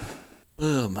fine.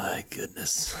 Oh my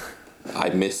goodness. I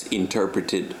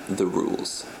misinterpreted the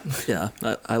rules. Yeah,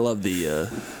 I love the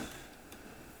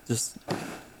just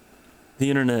the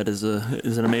internet is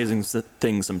an amazing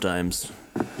thing sometimes.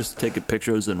 Just taking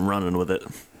pictures and running with it.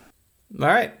 All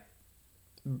right.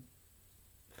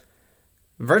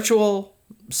 Virtual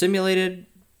simulated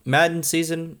Madden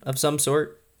season of some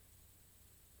sort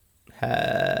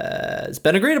has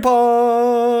been agreed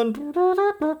upon.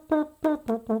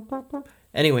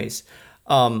 Anyways,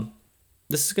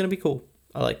 this is gonna be cool.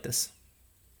 I like this.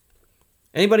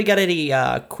 Anybody got any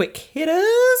quick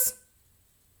hitters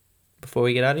before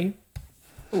we get out of here?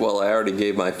 Well, I already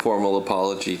gave my formal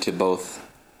apology to both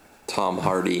Tom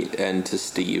Hardy and to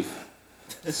Steve.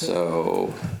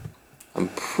 So I'm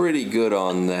pretty good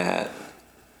on that.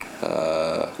 We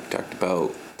talked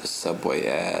about the Subway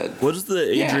ad. What is the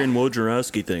Adrian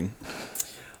Wojnarowski thing?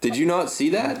 Did you not see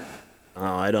that? Oh,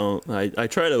 I don't. I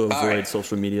try to avoid right.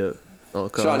 social media at all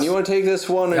costs. Sean, you want to take this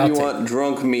one, or I'll do you take want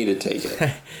drunk me to take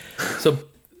it? So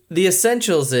the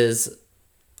essentials is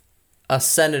a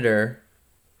senator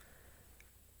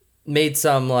made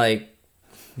some like,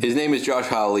 His name is Josh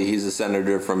Hawley. He's a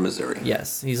senator from Missouri.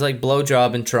 yes, he's like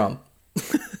blowjobbing Trump,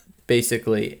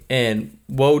 basically. And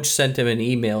Woj sent him an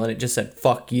email and it just said,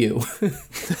 fuck you.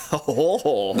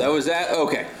 Oh, That was that?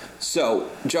 Okay. So,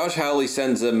 Josh Hawley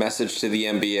sends a message to the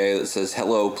NBA that says,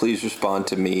 hello, please respond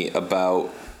to me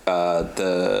about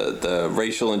the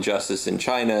racial injustice in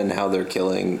China and how they're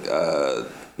killing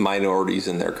minorities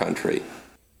in their country.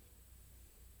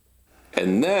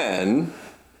 And then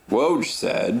Woj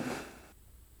said,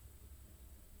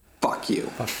 fuck you.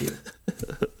 Fuck you.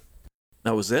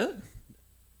 that was it.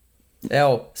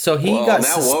 Oh, so he Well, got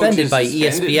now Woj suspended is by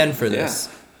suspended. ESPN for this.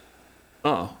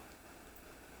 Oh,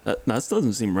 that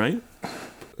doesn't seem right.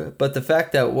 But the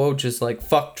fact that Woj is like,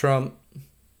 fuck Trump,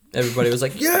 everybody was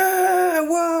like, yeah,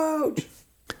 Woj.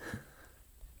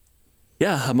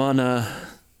 Yeah, I'm on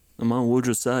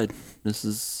Woj's side. This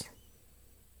is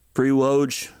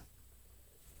pre-Woj,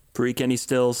 pre-Kenny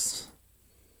Stills.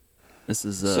 This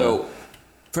is So,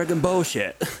 friggin'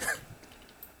 bullshit.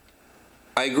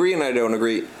 I agree and I don't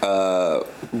agree.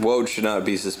 Woj should not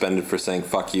be suspended for saying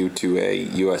fuck you to a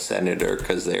U.S. senator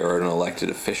because they are an elected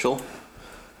official.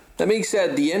 That being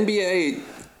said, the NBA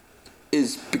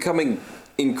is becoming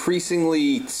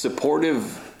increasingly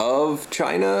supportive of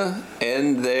China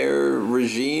and their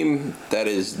regime. That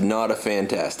is not a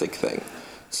fantastic thing.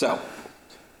 So,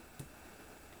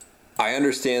 I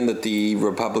understand that the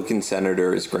Republican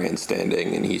senator is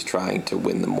grandstanding and he's trying to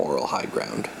win the moral high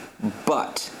ground.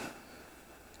 But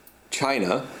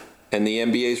China and the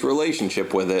NBA's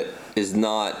relationship with it is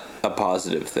not a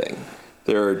positive thing.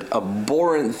 There are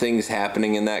abhorrent things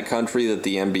happening in that country that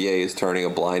the NBA is turning a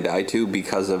blind eye to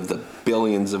because of the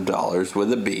billions of dollars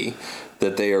with a B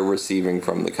that they are receiving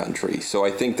from the country. So I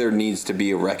think there needs to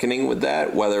be a reckoning with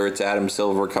that, whether it's Adam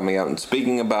Silver coming out and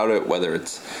speaking about it, whether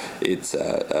it's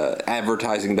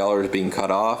advertising dollars being cut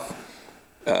off.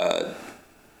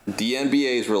 The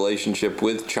NBA's relationship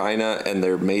with China and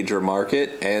their major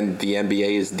market, and the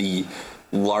NBA is the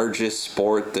largest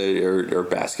sport or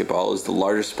basketball is the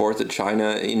largest sport that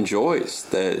China enjoys.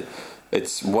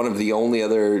 It's one of the only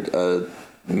other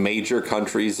major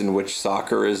countries in which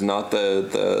soccer is not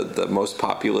the most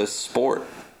populous sport.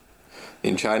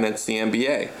 In China, it's the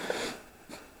NBA.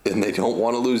 And they don't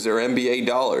want to lose their NBA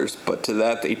dollars, but to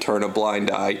that they turn a blind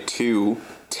eye to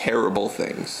terrible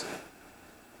things.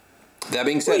 That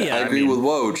being said, Well, yeah, I agree I mean- with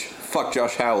Woj. Fuck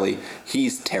Josh Hawley.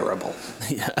 He's terrible.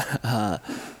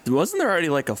 Wasn't there already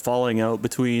like a falling out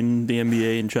between the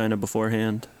NBA and China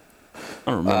beforehand?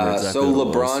 I don't remember exactly. So what it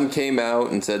was. LeBron came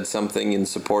out and said something in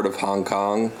support of Hong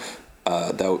Kong.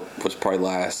 That was probably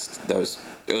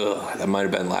that might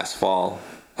have been last fall.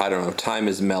 I don't know. Time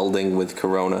is melding with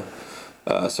Corona.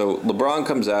 So LeBron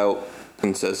comes out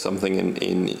and says something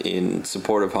in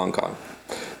support of Hong Kong.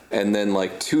 And then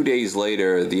like 2 days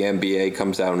later, the NBA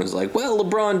comes out and is like, well,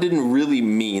 LeBron didn't really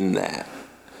mean that.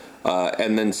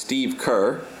 And then Steve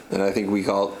Kerr, and I think we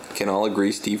can all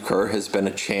agree Steve Kerr has been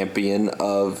a champion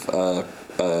of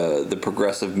the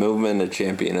progressive movement, a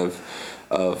champion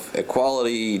of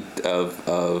equality,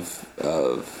 of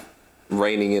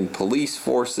reining in police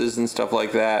forces and stuff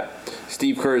like that.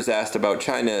 Steve Kerr is asked about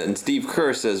China, and Steve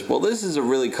Kerr says, well, this is a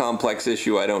really complex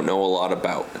issue I don't know a lot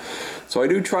about. So I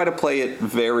do try to play it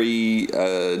very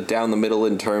down the middle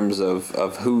in terms of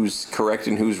who's correct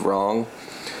and who's wrong.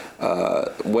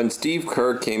 When Steve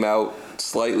Kerr came out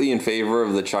slightly in favor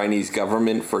of the Chinese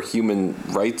government for human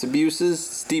rights abuses,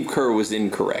 Steve Kerr was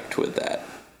incorrect with that.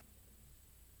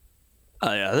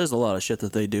 Oh, yeah, there's a lot of shit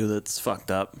that they do that's fucked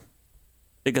up.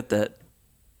 They got that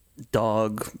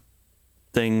dog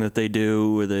thing that they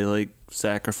do where they, like,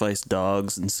 sacrifice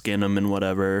dogs and skin them and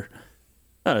whatever.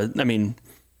 I mean,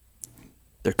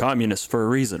 they're communists for a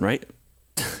reason, right?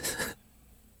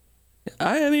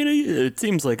 I mean, it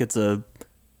seems like it's a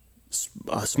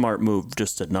smart move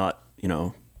just to not,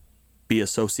 be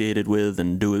associated with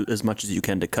and do as much as you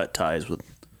can to cut ties with a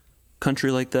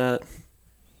country like that.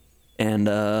 And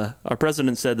our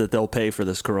president said that they'll pay for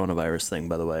this coronavirus thing,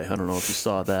 by the way. I don't know if you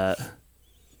saw that.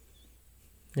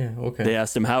 Yeah, okay. They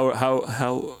asked him, how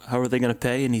are they going to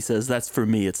pay? And he says, that's for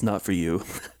me, it's not for you.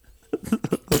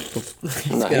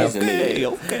 Nice.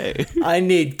 Okay. I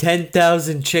need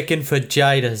 10,000 chicken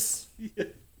fajitas.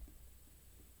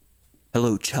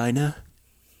 Hello, China.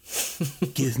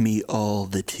 Give me all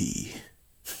the tea.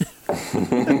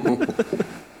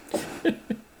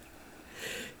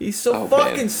 He's so Oh,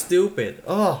 fucking man. stupid.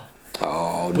 Oh.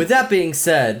 Oh, With that being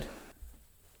said,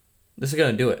 this is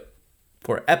going to do it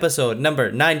for episode number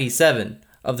 97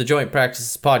 of the Joint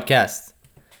Practices Podcast.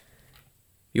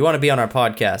 You want to be on our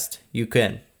podcast, you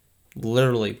can.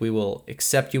 Literally, we will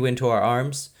accept you into our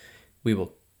arms. We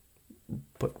will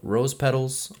put rose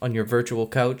petals on your virtual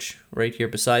couch right here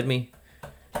beside me.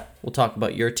 We'll talk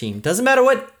about your team. Doesn't matter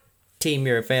what team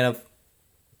you're a fan of.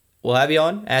 We'll have you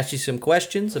on, ask you some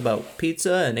questions about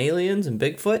pizza and aliens and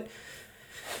Bigfoot.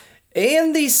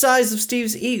 And the size of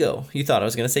Steve's ego. You thought I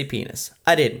was going to say penis.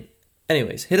 I didn't.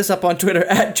 Anyways, hit us up on Twitter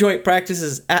at Joint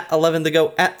Practices, at 11 to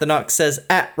go, at The Knox Says,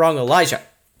 at Wrong Elijah.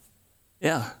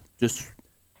 Yeah, just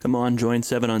come on, join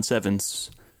 7 on 7s.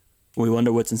 We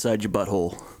wonder what's inside your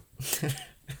butthole.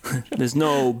 There's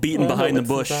no beating behind the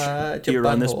bush here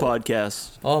on this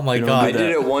podcast. Oh my You don't God. do I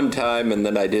did it one time, and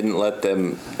then I didn't let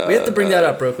them We have to bring that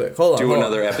up real quick. Hold on. do hold on.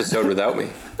 another episode without me.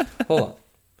 Hold on.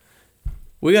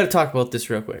 We got to talk about this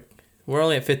real quick. We're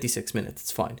only at 56 minutes.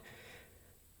 It's fine.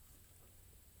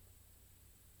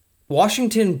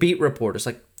 Washington beat reporters,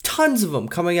 like tons of them,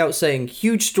 coming out saying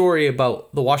huge story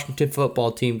about the Washington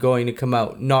football team going to come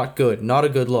out. Not good. Not a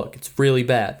good look. It's really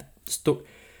bad.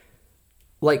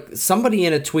 Like somebody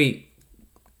in a tweet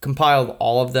compiled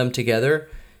all of them together,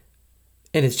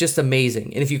 and it's just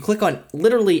amazing. And if you click on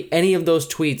literally any of those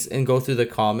tweets and go through the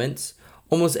comments,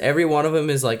 almost every one of them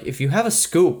is like, if you have a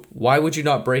scoop, why would you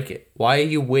not break it? Why are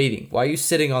you waiting? Why are you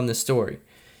sitting on this story?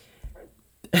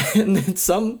 And then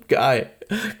some guy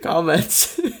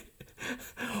comments,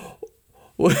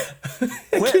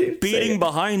 Quit beating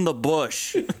behind the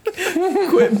bush.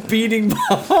 quit beating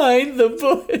behind the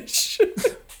bush.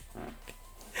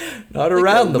 Not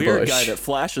around the weird bush. guy that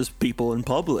flashes people in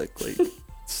public, like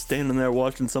standing there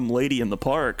watching some lady in the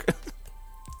park.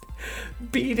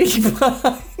 Beating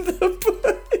behind the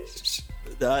bush.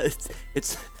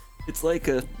 It's like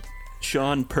a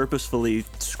Sean purposefully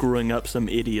screwing up some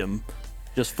idiom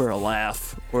just for a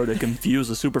laugh or to confuse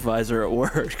a supervisor at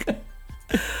work.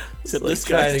 Except like this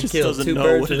guy trying to just kill doesn't two know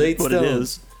birds what with 8 it stones.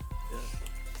 is.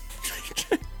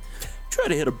 Try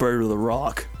to hit a bird with a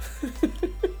rock.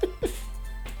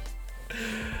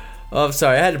 Oh, I'm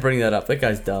sorry. I had to bring that up. That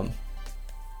guy's dumb.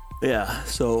 Yeah,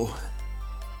 so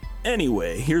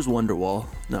anyway, here's Wonderwall.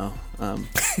 No. I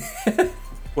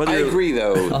agree,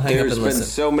 though. I'll hang up There's and been listen.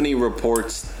 so many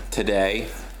reports today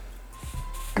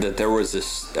that there was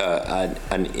this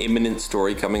an imminent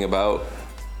story coming about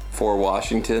for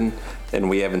Washington, and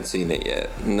we haven't seen it yet.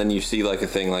 And then you see like a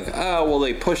thing like, oh, well,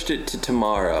 they pushed it to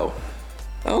tomorrow.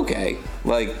 Okay,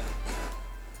 like,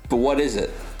 but what is it?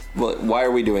 Why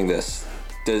are we doing this?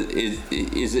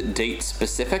 Is it date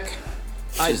specific?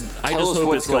 I Just just tell us hope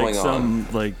what's it's like going on. some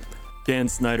like Dan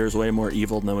Snyder's way more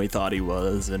evil than we thought he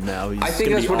was, and now he's. I think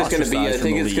gonna that's be what it's going to be. I ostracized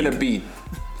think from it's the going to league. be.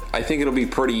 I think it'll be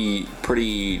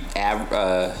pretty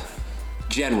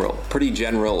general, pretty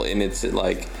general in its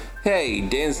like, hey,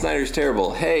 Dan Snyder's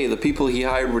terrible. Hey, the people he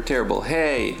hired were terrible.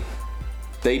 Hey,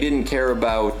 they didn't care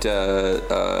about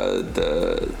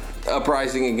the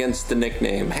uprising against the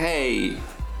nickname. Hey,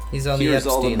 He's on the here's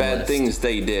all the Epstein bad list. things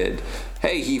they did.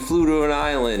 Hey, he flew to an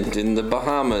island in the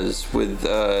Bahamas with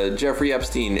Jeffrey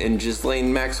Epstein and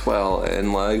Ghislaine Maxwell,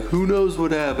 and like, who knows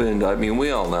what happened? I mean, we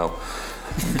all know.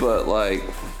 But like,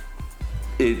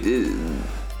 it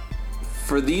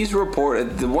for these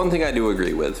the one thing I do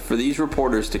agree with, for these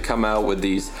reporters to come out with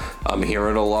these, I'm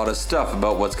hearing a lot of stuff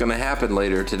about what's going to happen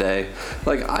later today.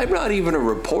 Like, I'm not even a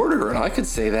reporter, and I could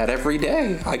say that every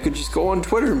day. I could just go on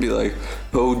Twitter and be like,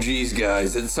 oh, geez,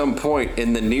 guys, at some point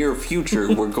in the near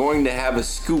future, we're going to have a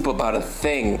scoop about a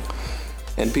thing.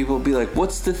 And people will be like,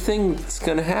 what's the thing that's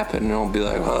going to happen? And I'll be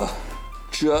like,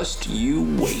 just you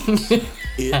wait.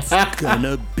 It's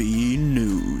gonna be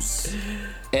news.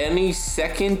 Any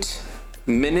second,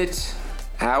 minute,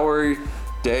 hour,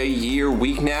 day, year,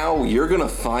 week now, you're gonna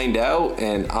find out,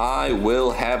 and I will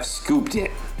have scooped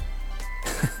it.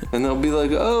 And they'll be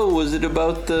like, oh, was it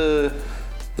about the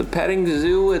petting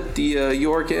zoo at the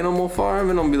York Animal Farm?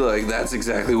 And I'll be like, that's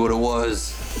exactly what it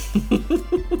was.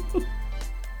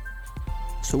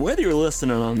 So whether you're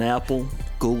listening on Apple,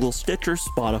 Google, Stitcher,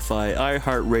 Spotify,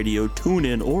 iHeartRadio,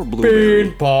 TuneIn, or Blueberry.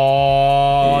 Bean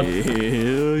pod.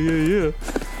 Yeah.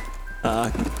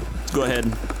 Go ahead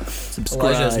and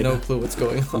subscribe. Elijah has no clue what's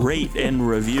going on. Rate and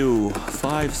review.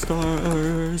 5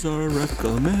 stars are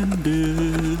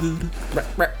recommended.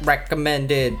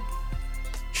 Recommended.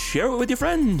 Share it with your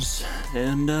friends.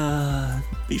 And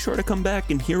be sure to come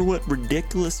back and hear what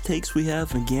ridiculous takes we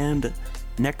have again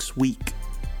next week.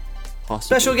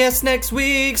 Possibly. Special guest next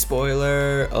week.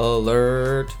 Spoiler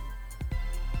alert.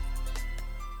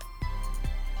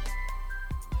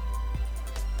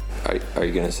 Are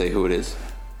you gonna say who it is?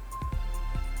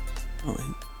 Oh,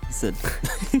 he said,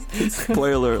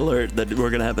 spoiler alert, that we're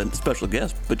going to have a special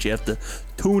guest, but you have to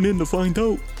tune in to find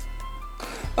out.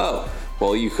 Oh,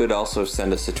 well, you could also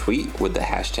send us a tweet with the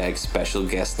hashtag special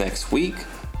guest next week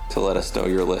to let us know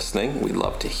you're listening. We'd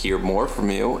love to hear more from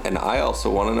you. And I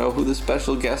also want to know who the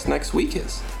special guest next week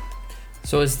is.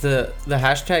 So is the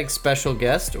hashtag special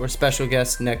guest or special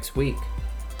guest next week?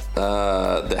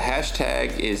 The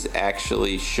hashtag is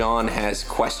actually Sean has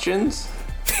questions.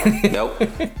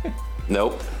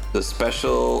 Nope. The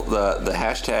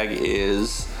hashtag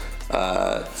is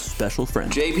special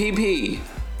friend. JPP.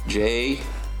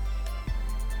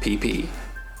 JPP.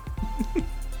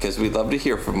 Because we'd love to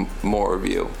hear from more of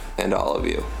you and all of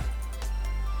you.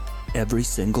 Every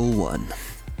single one.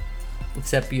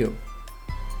 Except you.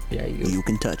 Yeah, you. You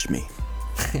can touch me.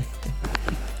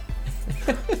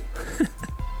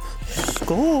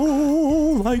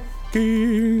 Skull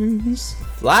Vikings.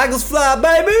 Flags fly,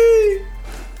 baby!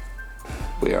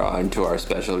 We are on to our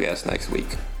special guest next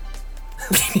week.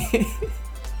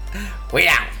 We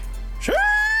out.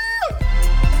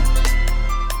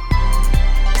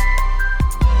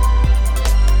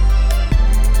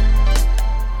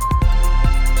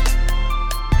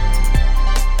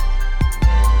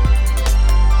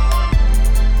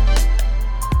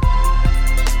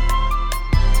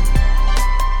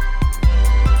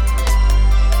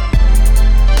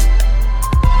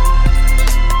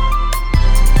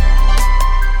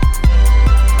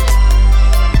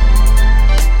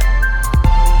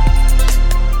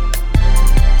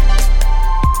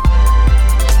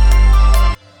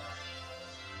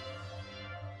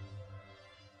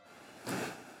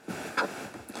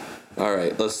 All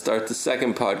right, let's start the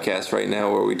second podcast right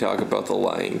now where we talk about The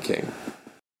Lion King.